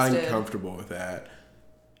fucking interested? uncomfortable with that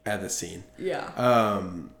at this scene. yeah.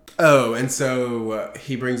 And so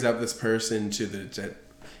he brings up this person to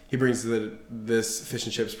this fish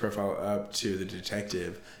and chips profile up to the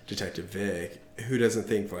Detective Vic, who doesn't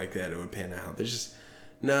think like that it would pan out. There's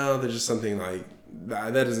just something like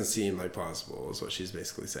that doesn't seem like plausible is what she's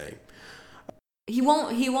basically saying. He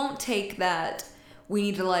won't take that we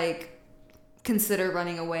need to like consider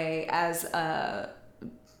running away as a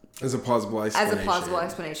plausible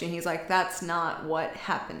explanation. He's like, that's not what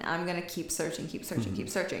happened. I'm gonna keep searching.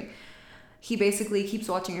 He basically keeps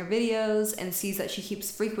watching her videos and sees that she keeps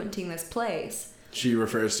frequenting this place. She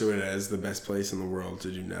refers to it as the best place in the world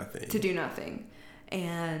to do nothing.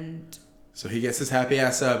 And so he gets his happy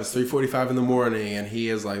ass up. It's 3:45 in the morning, and he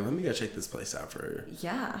is like, "Let me go check this place out for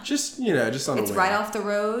just just on the way." It's right off the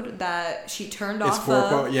road that she turned off the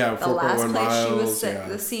last 4.1 place she was miles,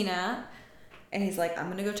 the scene at. And he's like, "I'm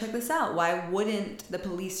gonna go check this out. Why wouldn't the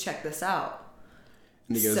police check this out?"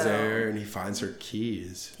 And he goes there and he finds her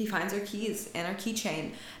keys. He finds her keys and her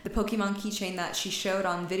keychain. The Pokemon keychain that she showed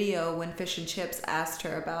on video when Fish and Chips asked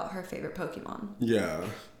her about her favorite Pokemon. Yeah.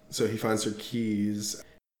 So he finds her keys.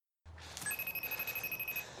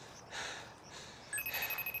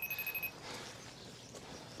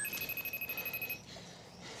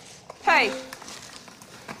 Hey,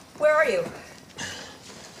 where are you?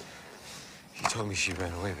 You told me she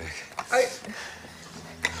ran away, Vic.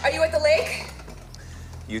 Are you at the lake?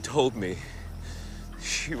 You told me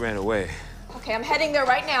she ran away. Okay, I'm heading there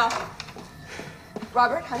right now.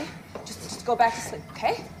 Robert, honey, just go back to sleep,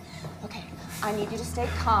 okay? Okay, I need you to stay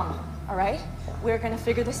calm, all right? We're gonna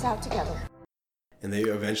figure this out together. And they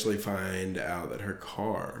eventually find out that her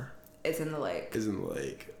car Is in the lake.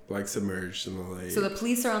 Like submerged in the lake. So the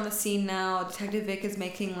police are on the scene now. Detective Vic is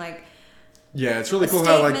making like yeah, it's really cool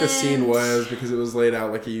how like the scene was because it was laid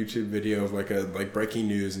out like a YouTube video of like a breaking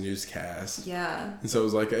news newscast. Yeah. And so it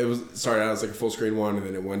started out as like a full screen one, and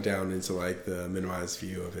then it went down into like the minimized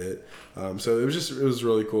view of it. So it was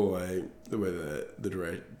really cool like the way that the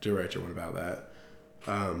director went about that.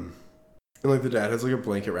 And like the dad has like a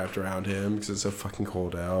blanket wrapped around him because it's so fucking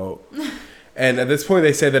cold out. And at this point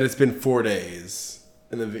they say that it's been 4 days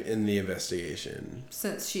in the investigation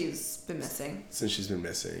since she's been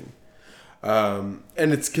missing. And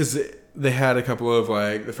it's because they had a couple of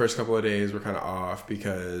like the first couple of days were kind of off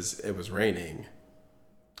because it was raining.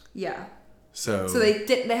 Yeah. So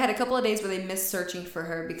they had a couple of days where they missed searching for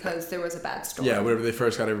her because there was a bad storm. Yeah, whenever they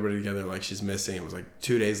first got everybody together, like she's missing. It was like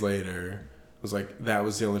 2 days later. It was like that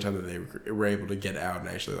was the only time that they were able to get out and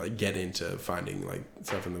actually like get into finding like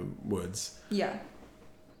stuff in the woods. Yeah.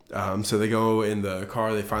 So they go in the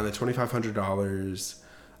car. They find the $2,500.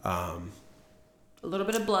 A little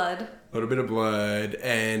bit of blood.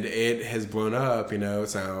 And it has blown up.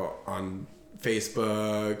 It's now on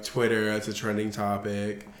Facebook, Twitter. It's a trending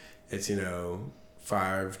topic. It's 5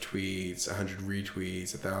 tweets, 100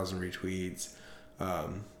 retweets, 1,000 retweets.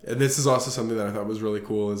 And this is also something that I thought was really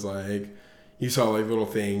cool. Is like you saw like little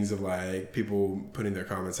things of like people putting their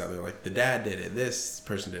comments out there, like the dad did it, this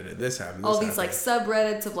person did it, this happened. All these like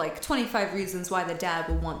subreddits of like 25 reasons why the dad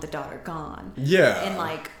would want the daughter gone. Yeah. And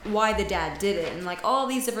like why the dad did it, and like all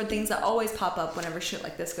these different things that always pop up whenever shit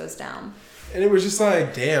like this goes down. And it was just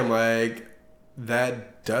like, damn, like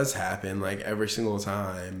that does happen like every single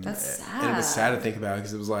time. That's sad. And it was sad to think about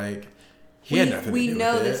because it was like he had nothing to do with it. We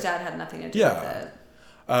know this dad had nothing to do with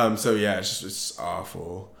it. So yeah, it's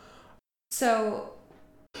awful. So.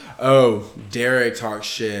 Oh, Derek talks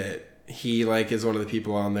shit. He like is one of the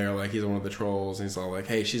people on there. Like he's one of the trolls, and he's all like,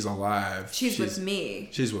 "Hey, she's alive. She's with me.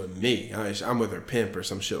 She's with me. I'm with her pimp or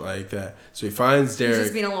some shit like that." So he finds Derek. He's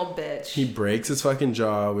just being a little bitch. He breaks his fucking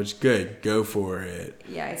jaw, which good, go for it.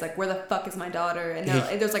 Yeah, he's like, "Where the fuck is my daughter?" And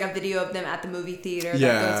there's like a video of them at the movie theater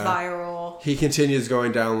that goes viral. He continues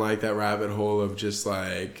going down like that rabbit hole of just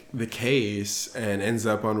like the case, and ends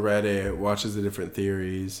up on Reddit, watches the different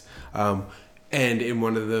theories. And in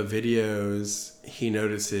one of the videos, he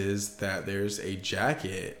notices that there's a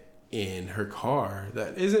jacket in her car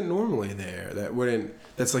that isn't normally there.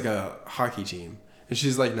 That's like a hockey team. And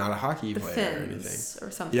she's like not a hockey player or anything.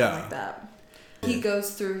 Or something like that. He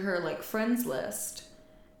goes through her like friends list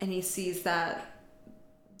and he sees that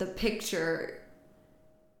the picture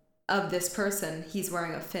of this person, he's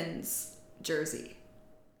wearing a Finns jersey.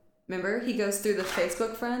 Remember? He goes through the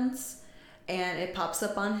Facebook friends. And it pops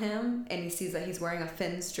up on him, and he sees that he's wearing a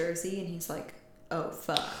Finns jersey, and he's like, "Oh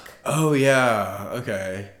fuck." Oh yeah,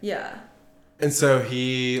 okay. Yeah. And so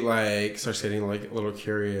he like starts getting like a little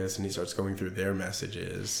curious, and he starts going through their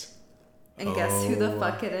messages. And guess who the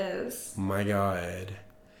fuck it is? My God.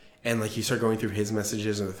 And like you start going through his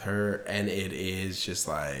messages with her, and it is just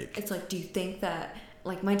like. It's like, do you think that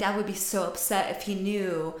like my dad would be so upset if he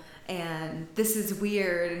knew? And this is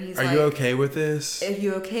weird. And he's like, are you okay with this? Are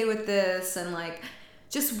you okay with this? And like,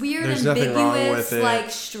 just weird, There's ambiguous, nothing wrong with it. Like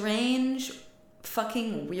strange,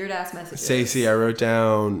 fucking weird ass messages. Stacy, I wrote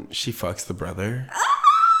down she fucks the brother.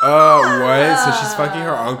 What? So she's fucking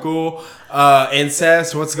her uncle?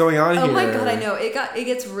 Incest? What's going on here? Oh my God, I know. It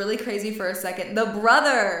gets really crazy for a second. The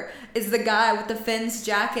brother is the guy with the Finns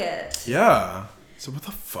jacket. Yeah. So what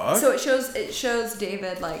the fuck? So it shows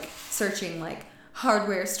David like searching like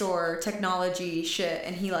hardware store technology shit,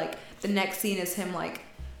 and he like the next scene is him like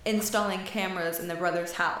installing cameras in the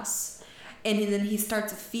brother's house, And then he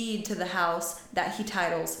starts a feed to the house that he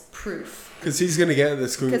titles Proof. Because he's going to get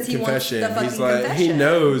this confession. He's like, he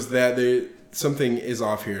knows that something is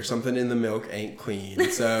off here. Something in the milk ain't clean.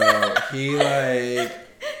 So he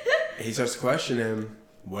starts to question him.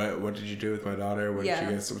 What did you do with my daughter? What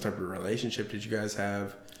type of relationship did you guys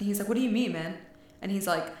have? And he's like, what do you mean, man? And he's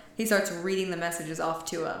like, he starts reading the messages off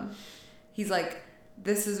to him. He's like,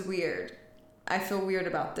 this is weird. I feel weird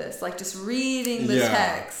about this. Like, just reading the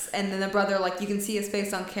text. And then the brother, like, you can see his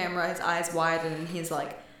face on camera, his eyes widen, and he's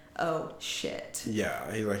like, oh, shit.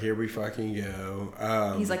 Yeah. He's like, here we fucking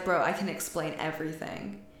go. He's like, bro, I can explain everything.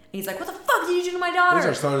 And he's like, what the fuck did you do to my daughter? He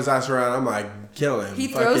starts throwing his ass around. I'm like, kill him. He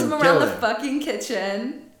throws him around the fucking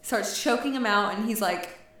kitchen, starts choking him out, and he's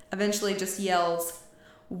like, eventually just yells,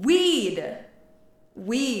 weed.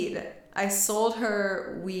 Weed. I sold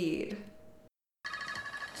her weed.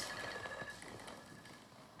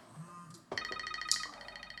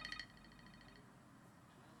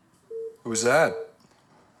 Who's that?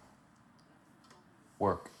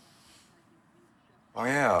 Work. Oh,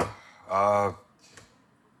 yeah.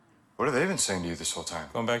 What have they been saying to you this whole time?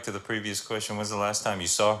 Going back to the previous question, when's the last time you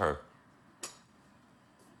saw her?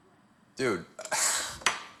 Dude,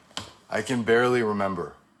 I can barely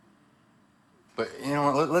remember. But, you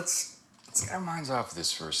know what, let's get our minds off of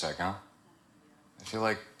this for a sec, huh? I feel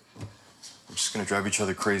like we're just gonna drive each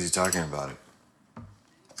other crazy talking about it.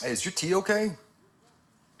 Hey, is your tea okay? You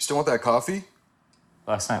still want that coffee?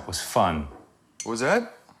 Last night was fun. What was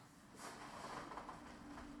that?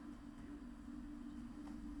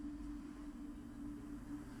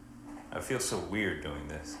 I feel so weird doing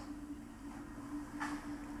this.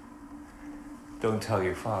 Don't tell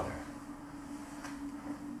your father.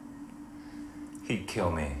 He'd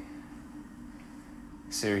kill me.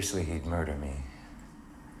 Seriously, he'd murder me.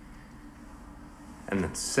 And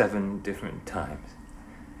that's 7 different times.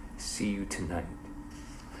 See you tonight.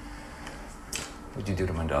 What'd you do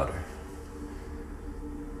to my daughter?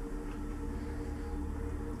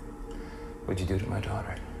 What'd you do to my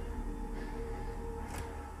daughter?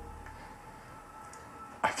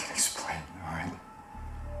 I can explain, all right?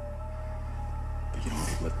 But you know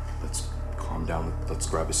what, let's calm down. Let's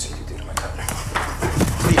grab a seat. What'd you do to my daughter?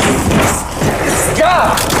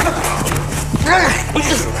 Stop!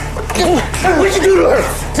 What'd you do to her?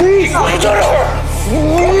 Please! What'd you do to her?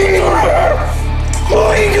 What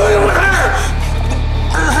are you doing with her?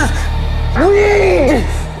 Weed!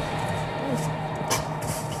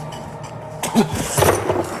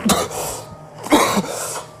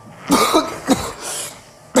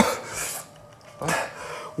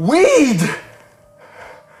 Weed!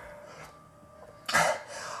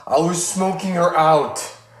 I was smoking her out.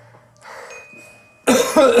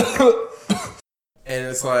 And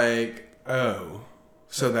it's like, oh,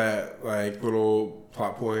 so that like little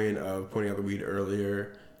plot point of pointing out the weed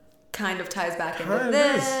earlier kind of ties back into kind of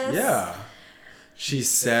this. is, yeah. She's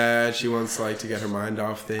sad. She wants like to get her mind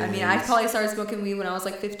off things. I mean, I probably started smoking weed when I was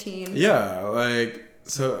like 15. Yeah, like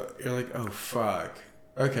so you're like, oh fuck.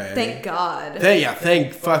 Okay. Thank God.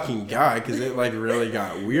 Thank fucking God, because it like really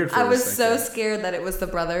got weird for I a was second. so scared that it was the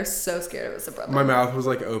brother. So scared it was the brother. My mouth was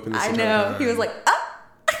like open. I know. He was like, ah.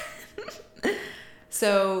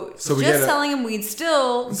 So we just selling him weed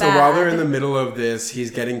still So bad. while they're in the middle of this, he's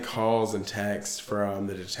getting calls and texts from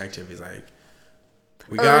the detective. He's like,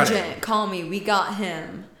 we got Urgent. him. Call me. We got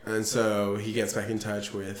him. And so he gets back in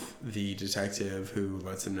touch with the detective who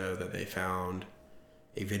lets him know that they found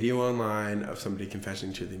a video online of somebody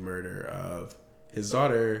confessing to the murder of his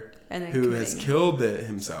daughter, And then who has killed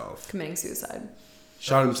himself. Committing suicide.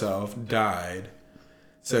 Shot himself, died.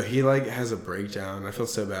 So he like has a breakdown. I feel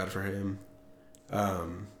so bad for him.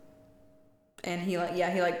 And he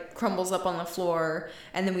crumbles up on the floor,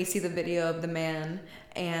 and then we see the video of the man,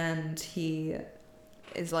 and he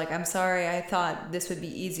is like, I'm sorry, I thought this would be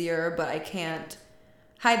easier, but I can't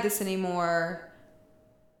hide this anymore.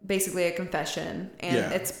 Basically a confession,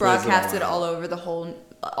 and it's broadcasted all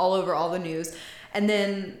over all the news. And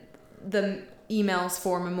then the emails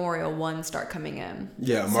for Memorial 1 start coming in.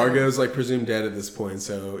 Yeah, Margot's like presumed dead at this point,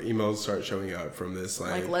 so emails start showing up from this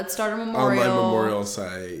like let's start a memorial, online memorial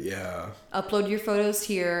site. Yeah, upload your photos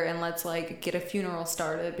here, and let's like get a funeral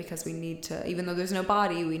started, because we need to, even though there's no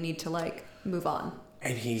body, we need to like move on.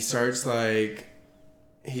 And he starts like,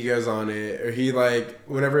 he goes on it, or he like,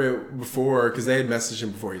 before, because they had messaged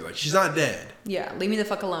him before, he's like, she's not dead. Yeah, leave me the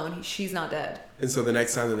fuck alone. She's not dead. And so the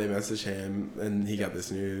next time that they message him and he got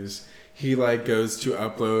this news, he like goes to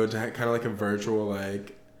upload kind of like a virtual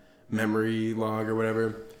like memory log or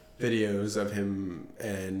whatever, videos of him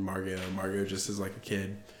and Margot just as like a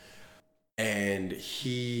kid. And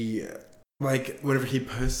he like, whenever he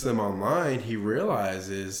posts them online, he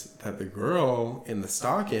realizes that the girl in the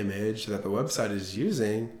stock image that the website is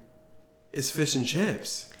using is fish and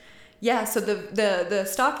chips. Yeah, so the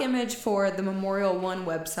stock image for the Memorial One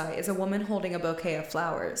website is a woman holding a bouquet of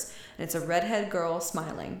flowers. And it's a redhead girl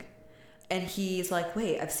smiling. And he's like,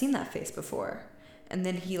 wait, I've seen that face before. And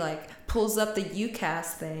then he, like, pulls up the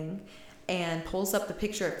UCAS thing and pulls up the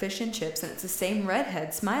picture of fish and chips, and it's the same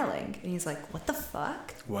redhead smiling. And he's like, what the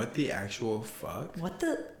fuck? What the actual fuck?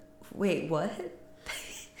 Wait, what?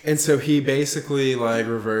 And so he basically, like,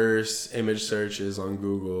 reverse image searches on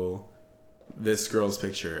Google this girl's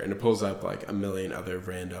picture, and it pulls up, like, a million other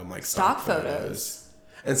random, like, stock photos.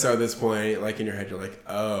 And so at this point, like, in your head, you're like,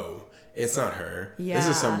 oh, it's not her. Yeah. This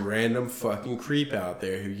is some random fucking creep out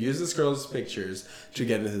there who used this girl's pictures to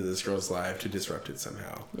get into this girl's life to disrupt it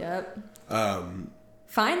somehow. Yep.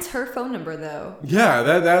 Finds her phone number, though. Yeah,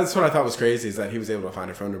 that's what I thought was crazy, is that he was able to find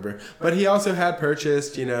her phone number. But he also had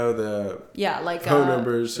purchased, you know, the phone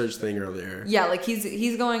number search thing earlier. Yeah, like,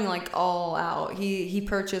 he's going, like, all out. He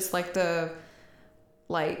purchased, like,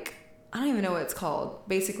 I don't even know what it's called.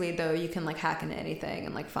 Basically, though, you can, like, hack into anything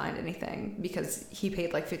and, like, find anything because he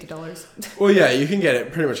paid, like, $50. Well, yeah, you can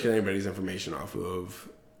pretty much get anybody's information off of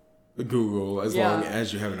Google as long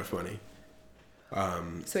as you have enough money.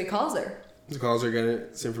 So he calls her. He calls her,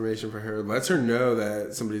 gets information for her, lets her know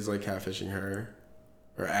that somebody's, like, catfishing her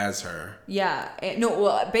or as her. Yeah.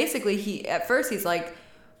 Basically, at first he's like,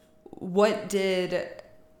 what did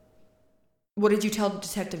you tell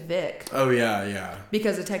Detective Vic? Oh, yeah.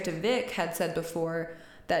 Because Detective Vic had said before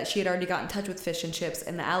that she had already got in touch with Fish and Chips,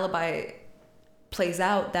 and the alibi plays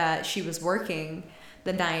out that she was working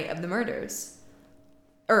the night of the murders.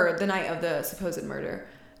 Or the night of the supposed murder.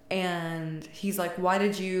 And he's like, why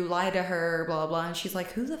did you lie to her, blah, blah. And she's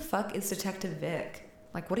like, who the fuck is Detective Vic?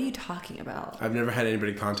 Like, what are you talking about? I've never had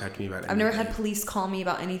anybody contact me about anything. I've never had police call me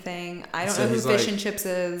about anything. I don't know who Fish and Chips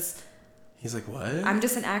is. He's like, what? I'm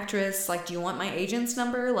just an actress. Like, do you want my agent's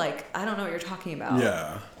number? Like, I don't know what you're talking about.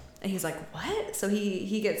 Yeah. And he's like, what? So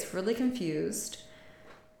he gets really confused.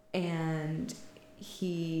 And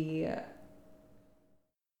he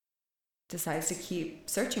decides to keep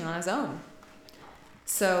searching on his own.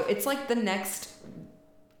 So it's like the next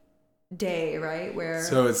day, right?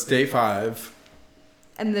 So it's day 5.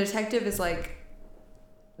 And the detective is like,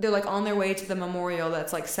 they're like on their way to the memorial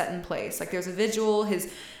that's like set in place. Like there's a vigil.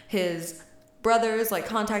 His brother's like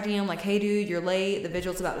contacting him like, hey dude, you're late. The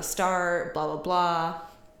vigil's about to start, blah, blah, blah.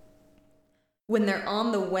 When they're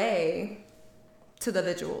on the way to the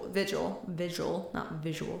vigil, not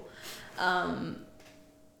visual.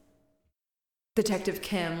 Detective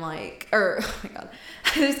Kim, like, or, oh my God,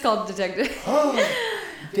 it's called Detective. Oh,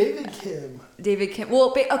 David Kim.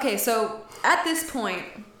 Well, okay, so at this point,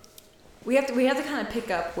 we have to kind of pick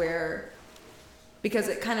up where, because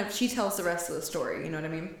she tells the rest of the story, you know what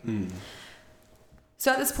I mean? Mm.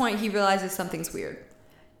 So at this point, he realizes something's weird.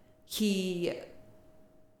 He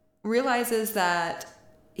realizes that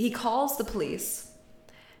he calls the police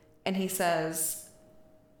and he says,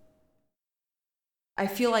 I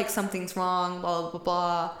feel like something's wrong, blah, blah,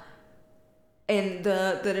 blah. And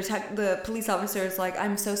the police officer is like,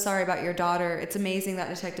 I'm so sorry about your daughter. It's amazing that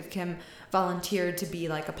Detective Kim volunteered to be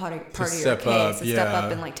like a part of your case, step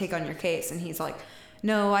up and like take on your case. And he's like,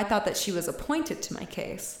 no, I thought that she was appointed to my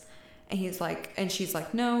case. And she's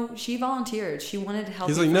like, no, she volunteered. She wanted to help.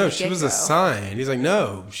 He's like, no, she was assigned. He's like,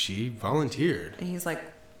 no, she volunteered. And he's like,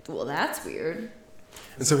 well, that's weird.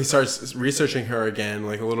 And so he starts researching her again,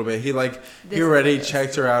 like a little bit. He already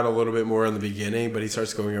checked her out a little bit more in the beginning, but he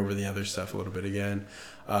starts going over the other stuff a little bit again.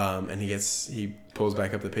 And he pulls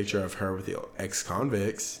back up the picture of her with the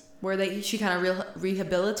ex-convicts. Where she kind of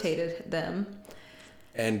rehabilitated them.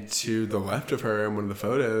 And to the left of her in one of the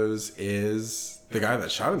photos is the guy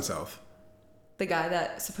that shot himself. The guy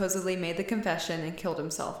that supposedly made the confession and killed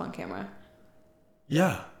himself on camera.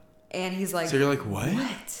 Yeah. And he's like... So you're like, what?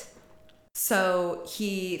 What? So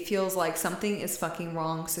he feels like something is fucking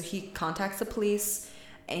wrong. So he contacts the police,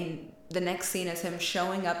 and the next scene is him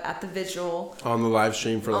showing up at the vigil on the live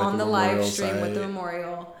stream for like on the live stream site. with the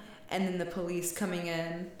memorial, and then the police coming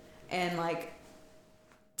in and like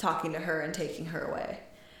talking to her and taking her away.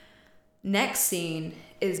 Next scene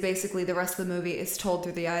is basically the rest of the movie is told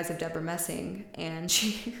through the eyes of Deborah Messing, and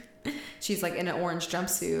she's like in an orange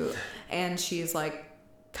jumpsuit, and she's like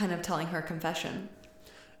kind of telling her confession.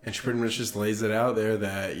 And she pretty much just lays it out there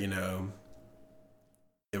that, you know,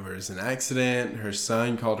 it was an accident. Her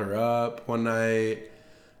son called her up one night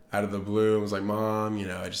out of the blue and was like, Mom, you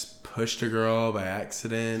know, I just pushed a girl by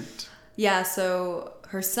accident. Yeah, so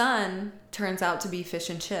her son turns out to be Fish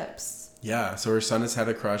and Chips. Yeah, so her son has had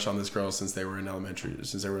a crush on this girl since they were in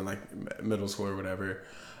like middle school or whatever.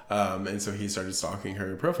 And so he started stalking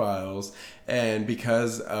her profiles, and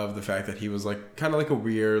because of the fact that he was like kind of like a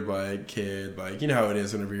weird like kid, like you know how it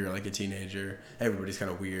is whenever you're like a teenager, everybody's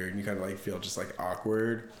kind of weird and you kind of like feel just like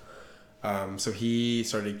awkward. So he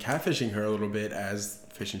started catfishing her a little bit as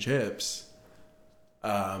fish and chips.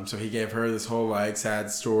 So he gave her this whole like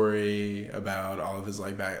sad story about all of his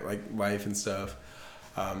like life and stuff.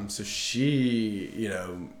 So she, you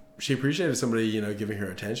know, she appreciated somebody, you know, giving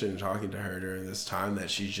her attention and talking to her during this time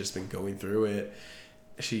that she's just been going through it.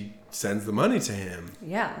 She sends the money to him.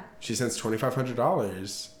 Yeah. She sends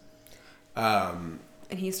 $2,500. And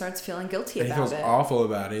he starts feeling guilty about it. He feels awful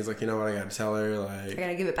about it. He's like, you know what, I gotta tell her, like... I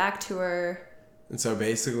gotta give it back to her. And so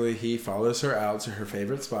basically he follows her out to her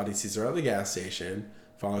favorite spot. He sees her at the gas station,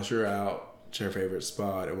 follows her out to her favorite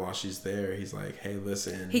spot, and while she's there, he's like, hey,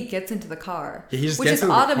 listen. He gets into the car. Yeah, he just which gets is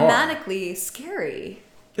into the automatically scary.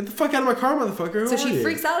 Get the fuck out of my car, motherfucker. So she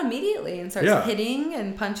freaks out immediately and starts Yeah. hitting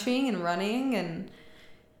and punching and running, and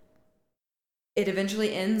it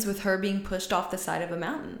eventually ends with her being pushed off the side of a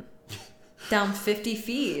mountain. Down 50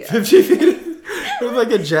 feet. 50 feet? It was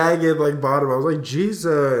like a jagged like bottom. I was like,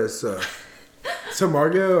 Jesus. So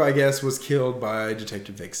Margot, I guess, was killed by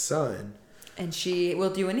Detective Vic's son. And she will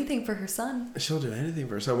do anything for her son. She'll do anything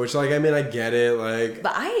for her son, which, like, I mean, I get it. Like,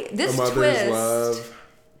 But this a mother's twist... love.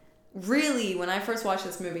 Really, when I first watched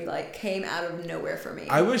this movie, like, came out of nowhere for me.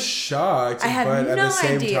 I was shocked, I had but no at the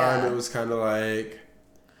same idea. time, it was kind of like,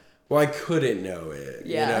 well, I couldn't know it,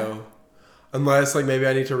 Yeah. you know? Unless, like, maybe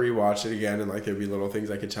I need to rewatch it again, and, like, there'd be little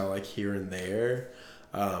things I could tell, like, here and there.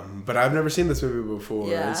 But I've never seen this movie before.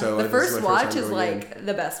 Yeah, And so, the like, this first my first watch time is, going like, in.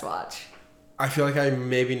 the best watch. I feel like I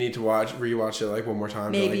maybe need to rewatch it, like, one more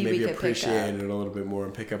time Maybe to, like, we maybe could appreciate pick it a little bit more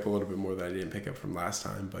and pick up a little bit more that I didn't pick up from last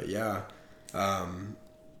time. But, yeah.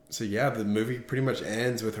 So yeah, the movie pretty much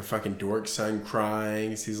ends with her fucking dork son crying.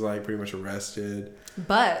 He's like pretty much arrested.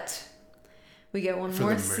 But we get one For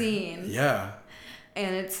more the scene. Yeah.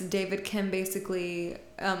 And it's David Kim basically.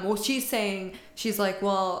 Well, she's like,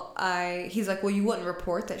 well, he's like, well, you wouldn't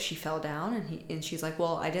report that she fell down, and she's like,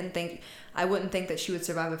 well, I wouldn't think that she would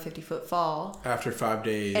survive a 50-foot fall After 5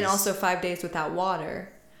 days. and also 5 days without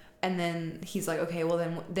water. And then he's like, okay, well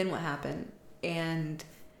then what happened? And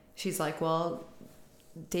she's like, well,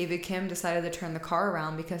 David Kim decided to turn the car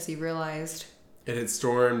around because he realized it had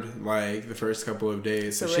stormed like the first couple of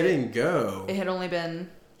days, so she it- didn't go. it had only been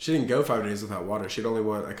She didn't go 5 days without water. She'd only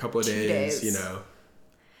went a couple of 2 days, days. you know.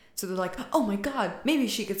 So they're like, oh my god, maybe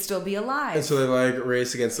she could still be alive. And so they like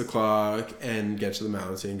race against the clock and get to the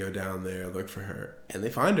mountain, go down there, look for her, and they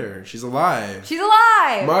find her. She's alive. She's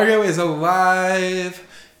alive. Margot is alive,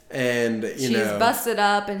 and she's know busted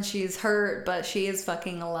up and she's hurt, but she is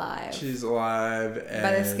fucking alive. she's alive and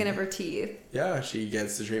By the skin of her teeth. Yeah, she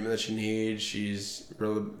gets the treatment that she needs. She's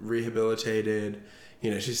rehabilitated.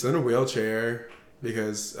 You know, she's still in a wheelchair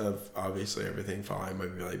because of obviously everything falling.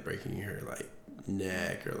 Might be like breaking her like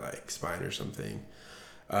neck or like spine or something.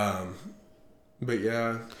 But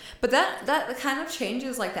yeah. But that kind of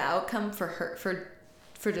changes like the outcome for her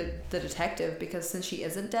for the detective, because since she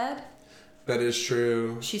isn't dead, That is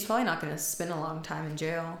true. she's probably not going to spend a long time in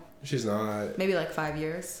jail. She's not. Maybe like 5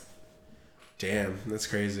 years Damn, that's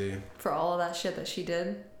crazy. for all of that shit that she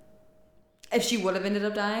did. If she would have ended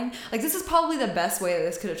up dying, like this is probably the best way that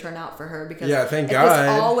this could have turned out for her, because Yeah, thank if God.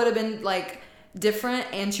 this all would have been like different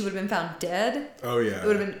and she would have been found dead, Oh yeah. it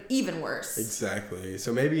would have been even worse. Exactly.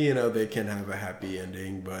 So maybe, you know, they can have a happy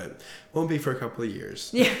ending, but won't be for a couple of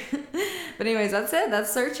years. Yeah. But anyways, that's it.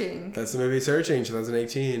 That's Searching. That's the movie Searching,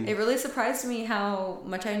 2018. It really surprised me how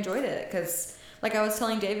much I enjoyed it, because like I was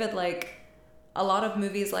telling David, like a lot of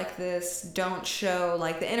movies like this don't show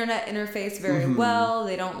like the internet interface very well.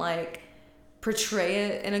 They don't like portray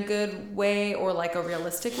it in a good way or like a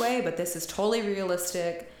realistic way, but this is totally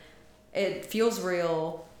realistic. It feels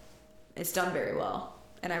real. It's done very well,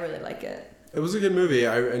 and I really like it. It was a good movie.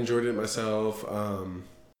 I enjoyed it myself.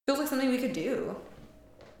 Feels like something we could do.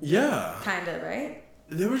 Yeah. Kind of, right?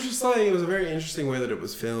 It was just like, it was a very interesting way that it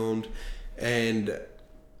was filmed, and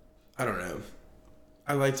I don't know.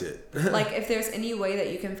 I liked it. Like, if there's any way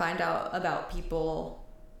that you can find out about people,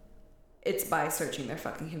 it's by searching their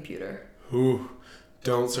fucking computer. Ooh,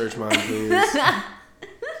 don't search mine, please.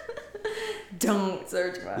 Don't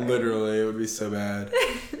search mine. Literally, it would be so bad.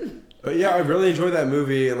 But yeah, I really enjoyed that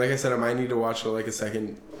movie, and like I said, I might need to watch it like a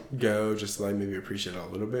second go, just to like maybe appreciate it a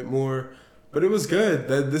little bit more. But it was good.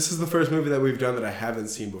 This is the first movie that we've done that I haven't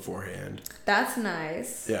seen beforehand. That's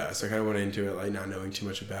nice. Yeah, so I kind of went into it like not knowing too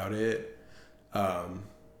much about it. Yeah,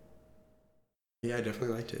 I definitely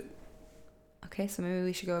liked it. Okay, so maybe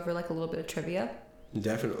we should go over like a little bit of trivia.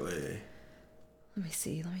 Definitely. Let me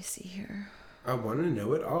see here. I want to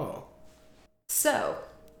know it all. So,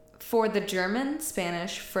 for the German,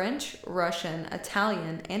 Spanish, French, Russian,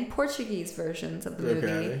 Italian, and Portuguese versions of the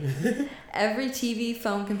movie, every TV,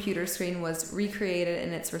 phone, computer screen was recreated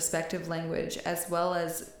in its respective language, as well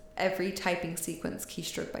as every typing sequence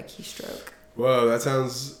keystroke by keystroke. Whoa, that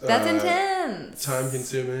sounds... That's intense.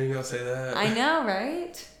 Time-consuming, I'll say that. I know,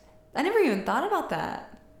 right? I never even thought about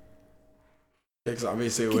that. Because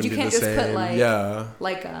obviously it wouldn't be the same. You can't just put like... Yeah.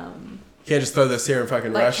 Like, you can't just throw this here in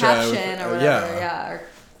fucking like Russia. Caption or whatever, yeah. Or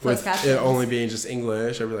with captions. it only being just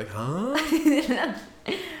English. I'd be like, huh?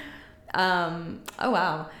 Oh,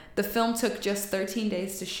 wow. The film took just 13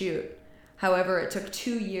 days to shoot. However, it took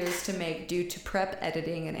 2 years to make due to prep,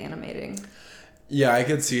 editing, and animating. Yeah, I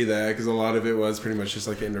could see that because a lot of it was pretty much just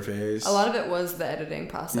like the interface. A lot of it was the editing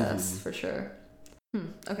process, for sure.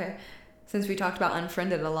 Okay. Since we talked about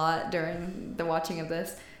Unfriended a lot during the watching of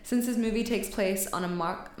this, since this movie takes place on a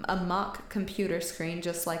mock computer screen,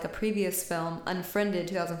 just like a previous film, Unfriended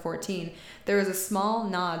 2014, there is a small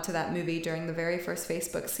nod to that movie during the very first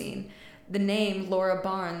Facebook scene. The name Laura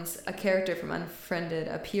Barnes, a character from Unfriended,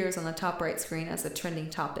 appears on the top right screen as a trending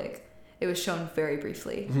topic. It was shown very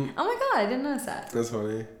briefly. Oh my god, I didn't notice that. That's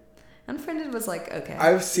funny. Unfriended was like, okay.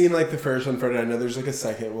 I've seen like the first Unfriended. I know there's like a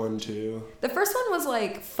second one too. The first one was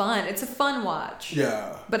like fun. It's a fun watch.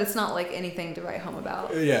 Yeah. But it's not like anything to write home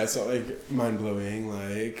about. Yeah, it's not like mind-blowing,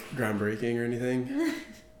 like groundbreaking or anything.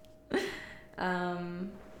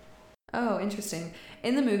 Oh, interesting.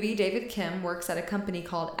 In the movie, David Kim works at a company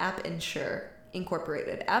called App Insure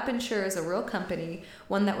Incorporated. App Insure is a real company,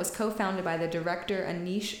 one that was co-founded by the director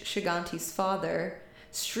Anish Giganti's father,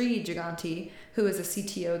 Sri Giganti, who is a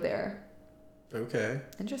CTO there. Okay.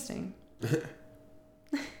 Interesting.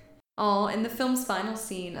 Oh, in the film's final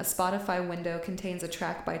scene, a Spotify window contains a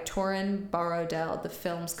track by Torin Barodel, the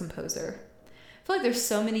film's composer. I feel like there's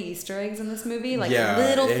so many Easter eggs in this movie, like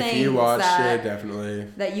little things if you watched it, definitely.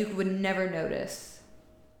 That you would never notice.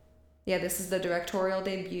 Yeah, this is the directorial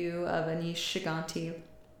debut of Anish Giganti.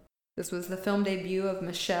 This was the film debut of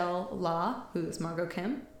Michelle La, who is Margot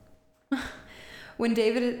Kim. When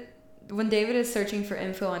David is searching for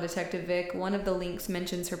info on Detective Vic, one of the links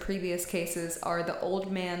mentions her previous cases are the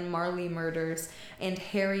Old Man Marley murders and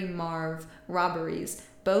Harry Marv robberies,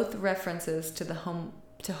 both references to Home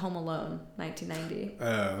Alone, 1990.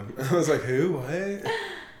 Oh, I was like, who? What?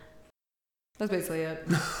 That's basically it.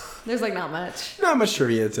 There's like not much. Not much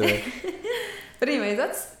trivia today. But anyways,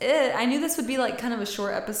 that's it. I knew this would be like kind of a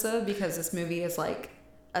short episode because this movie is like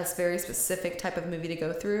a very specific type of movie to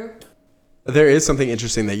go through. There is something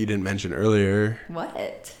interesting that you didn't mention earlier.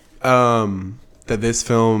 What? That this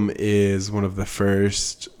film is one of the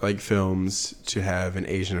first like films to have an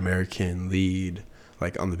Asian American lead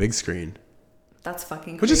like on the big screen. That's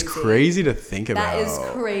fucking crazy. Which is crazy to think about. That is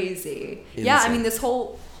crazy. Insane. Yeah, I mean this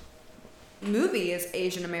whole movie is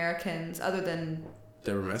Asian Americans other than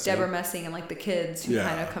Deborah Messing and like the kids who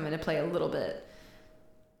kind of come into play a little bit.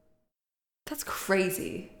 That's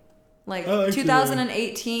crazy. Like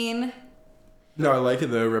 2018. No, I like it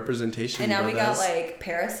though. Representation. And now we got like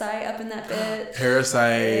Parasite up in that bitch.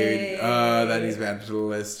 Parasite. Hey. That needs to be added to the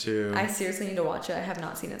list too. I seriously need to watch it. I have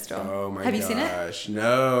not seen it still. Oh my gosh. Have you seen it?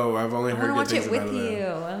 No, I've only heard good things about it.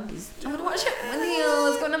 I want to watch it with you.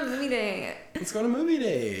 Let's go on a movie date. Let's go on a movie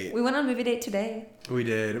date. We went on a movie date today. We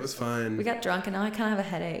did. It was fun. We got drunk and now I kind of have a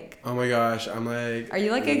headache. Oh my gosh. I'm like. Are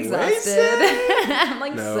you like exhausted? I'm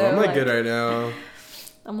like no, so. I'm like good right now.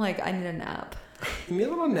 I'm like, I need a nap. You need a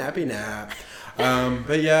little nappy nap.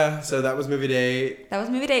 But yeah, so that was movie date. That was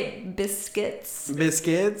movie date. Biscuits.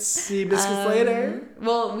 Biscuits. See biscuits later.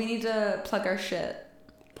 Well, we need to plug our shit.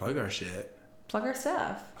 Plug our shit. Plug our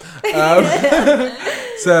stuff.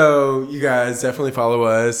 So you guys definitely follow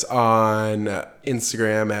us on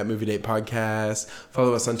Instagram at Movie Date Podcast.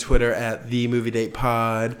 Follow us on Twitter at The Movie Date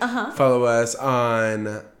Pod. Follow us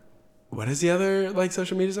on... What is the other like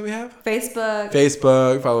social medias that we have?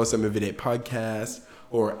 Facebook. Follow us at Movie Date Podcast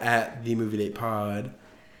or at The Movie Date Pod.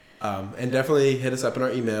 And definitely hit us up in our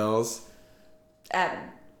emails.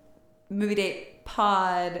 At Movie Date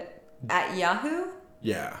Pod at Yahoo?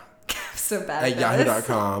 Yeah. I'm so bad at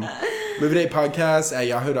yahoo.com. Movie Date Podcast at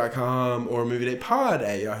yahoo.com or Movie Date Pod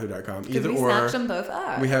at yahoo.com. Either we or. snatched them both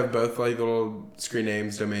up. We have both like little screen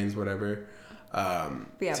names, domains, whatever.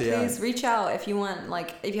 Please reach out if you want,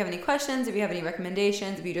 like, if you have any questions, if you have any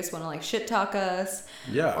recommendations, if you just want to like shit talk us,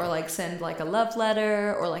 or like send like a love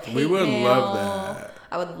letter or like hate mail. We would love that.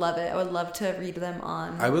 I would love it. I would love to read them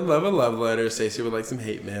on. I would love a love letter. Stacy would like some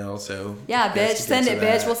hate mail, so yeah, bitch, send it,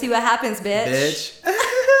 bitch. We'll see what happens, bitch.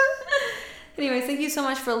 Anyways, thank you so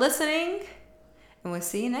much for listening. And we'll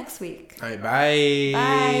see you next week. All right, bye.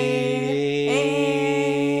 Bye.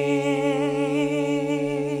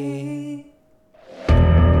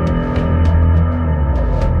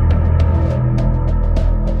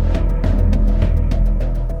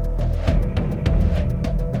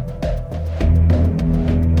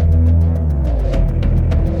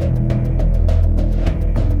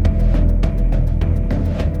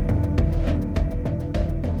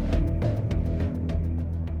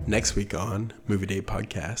 Next week on Movie Day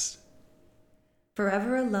Podcast.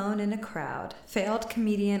 Forever alone in a crowd, failed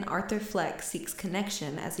comedian Arthur Fleck seeks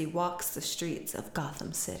connection as he walks the streets of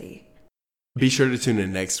Gotham City. Be sure to tune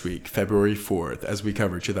in next week, February 4th, as we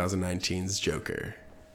cover 2019's Joker.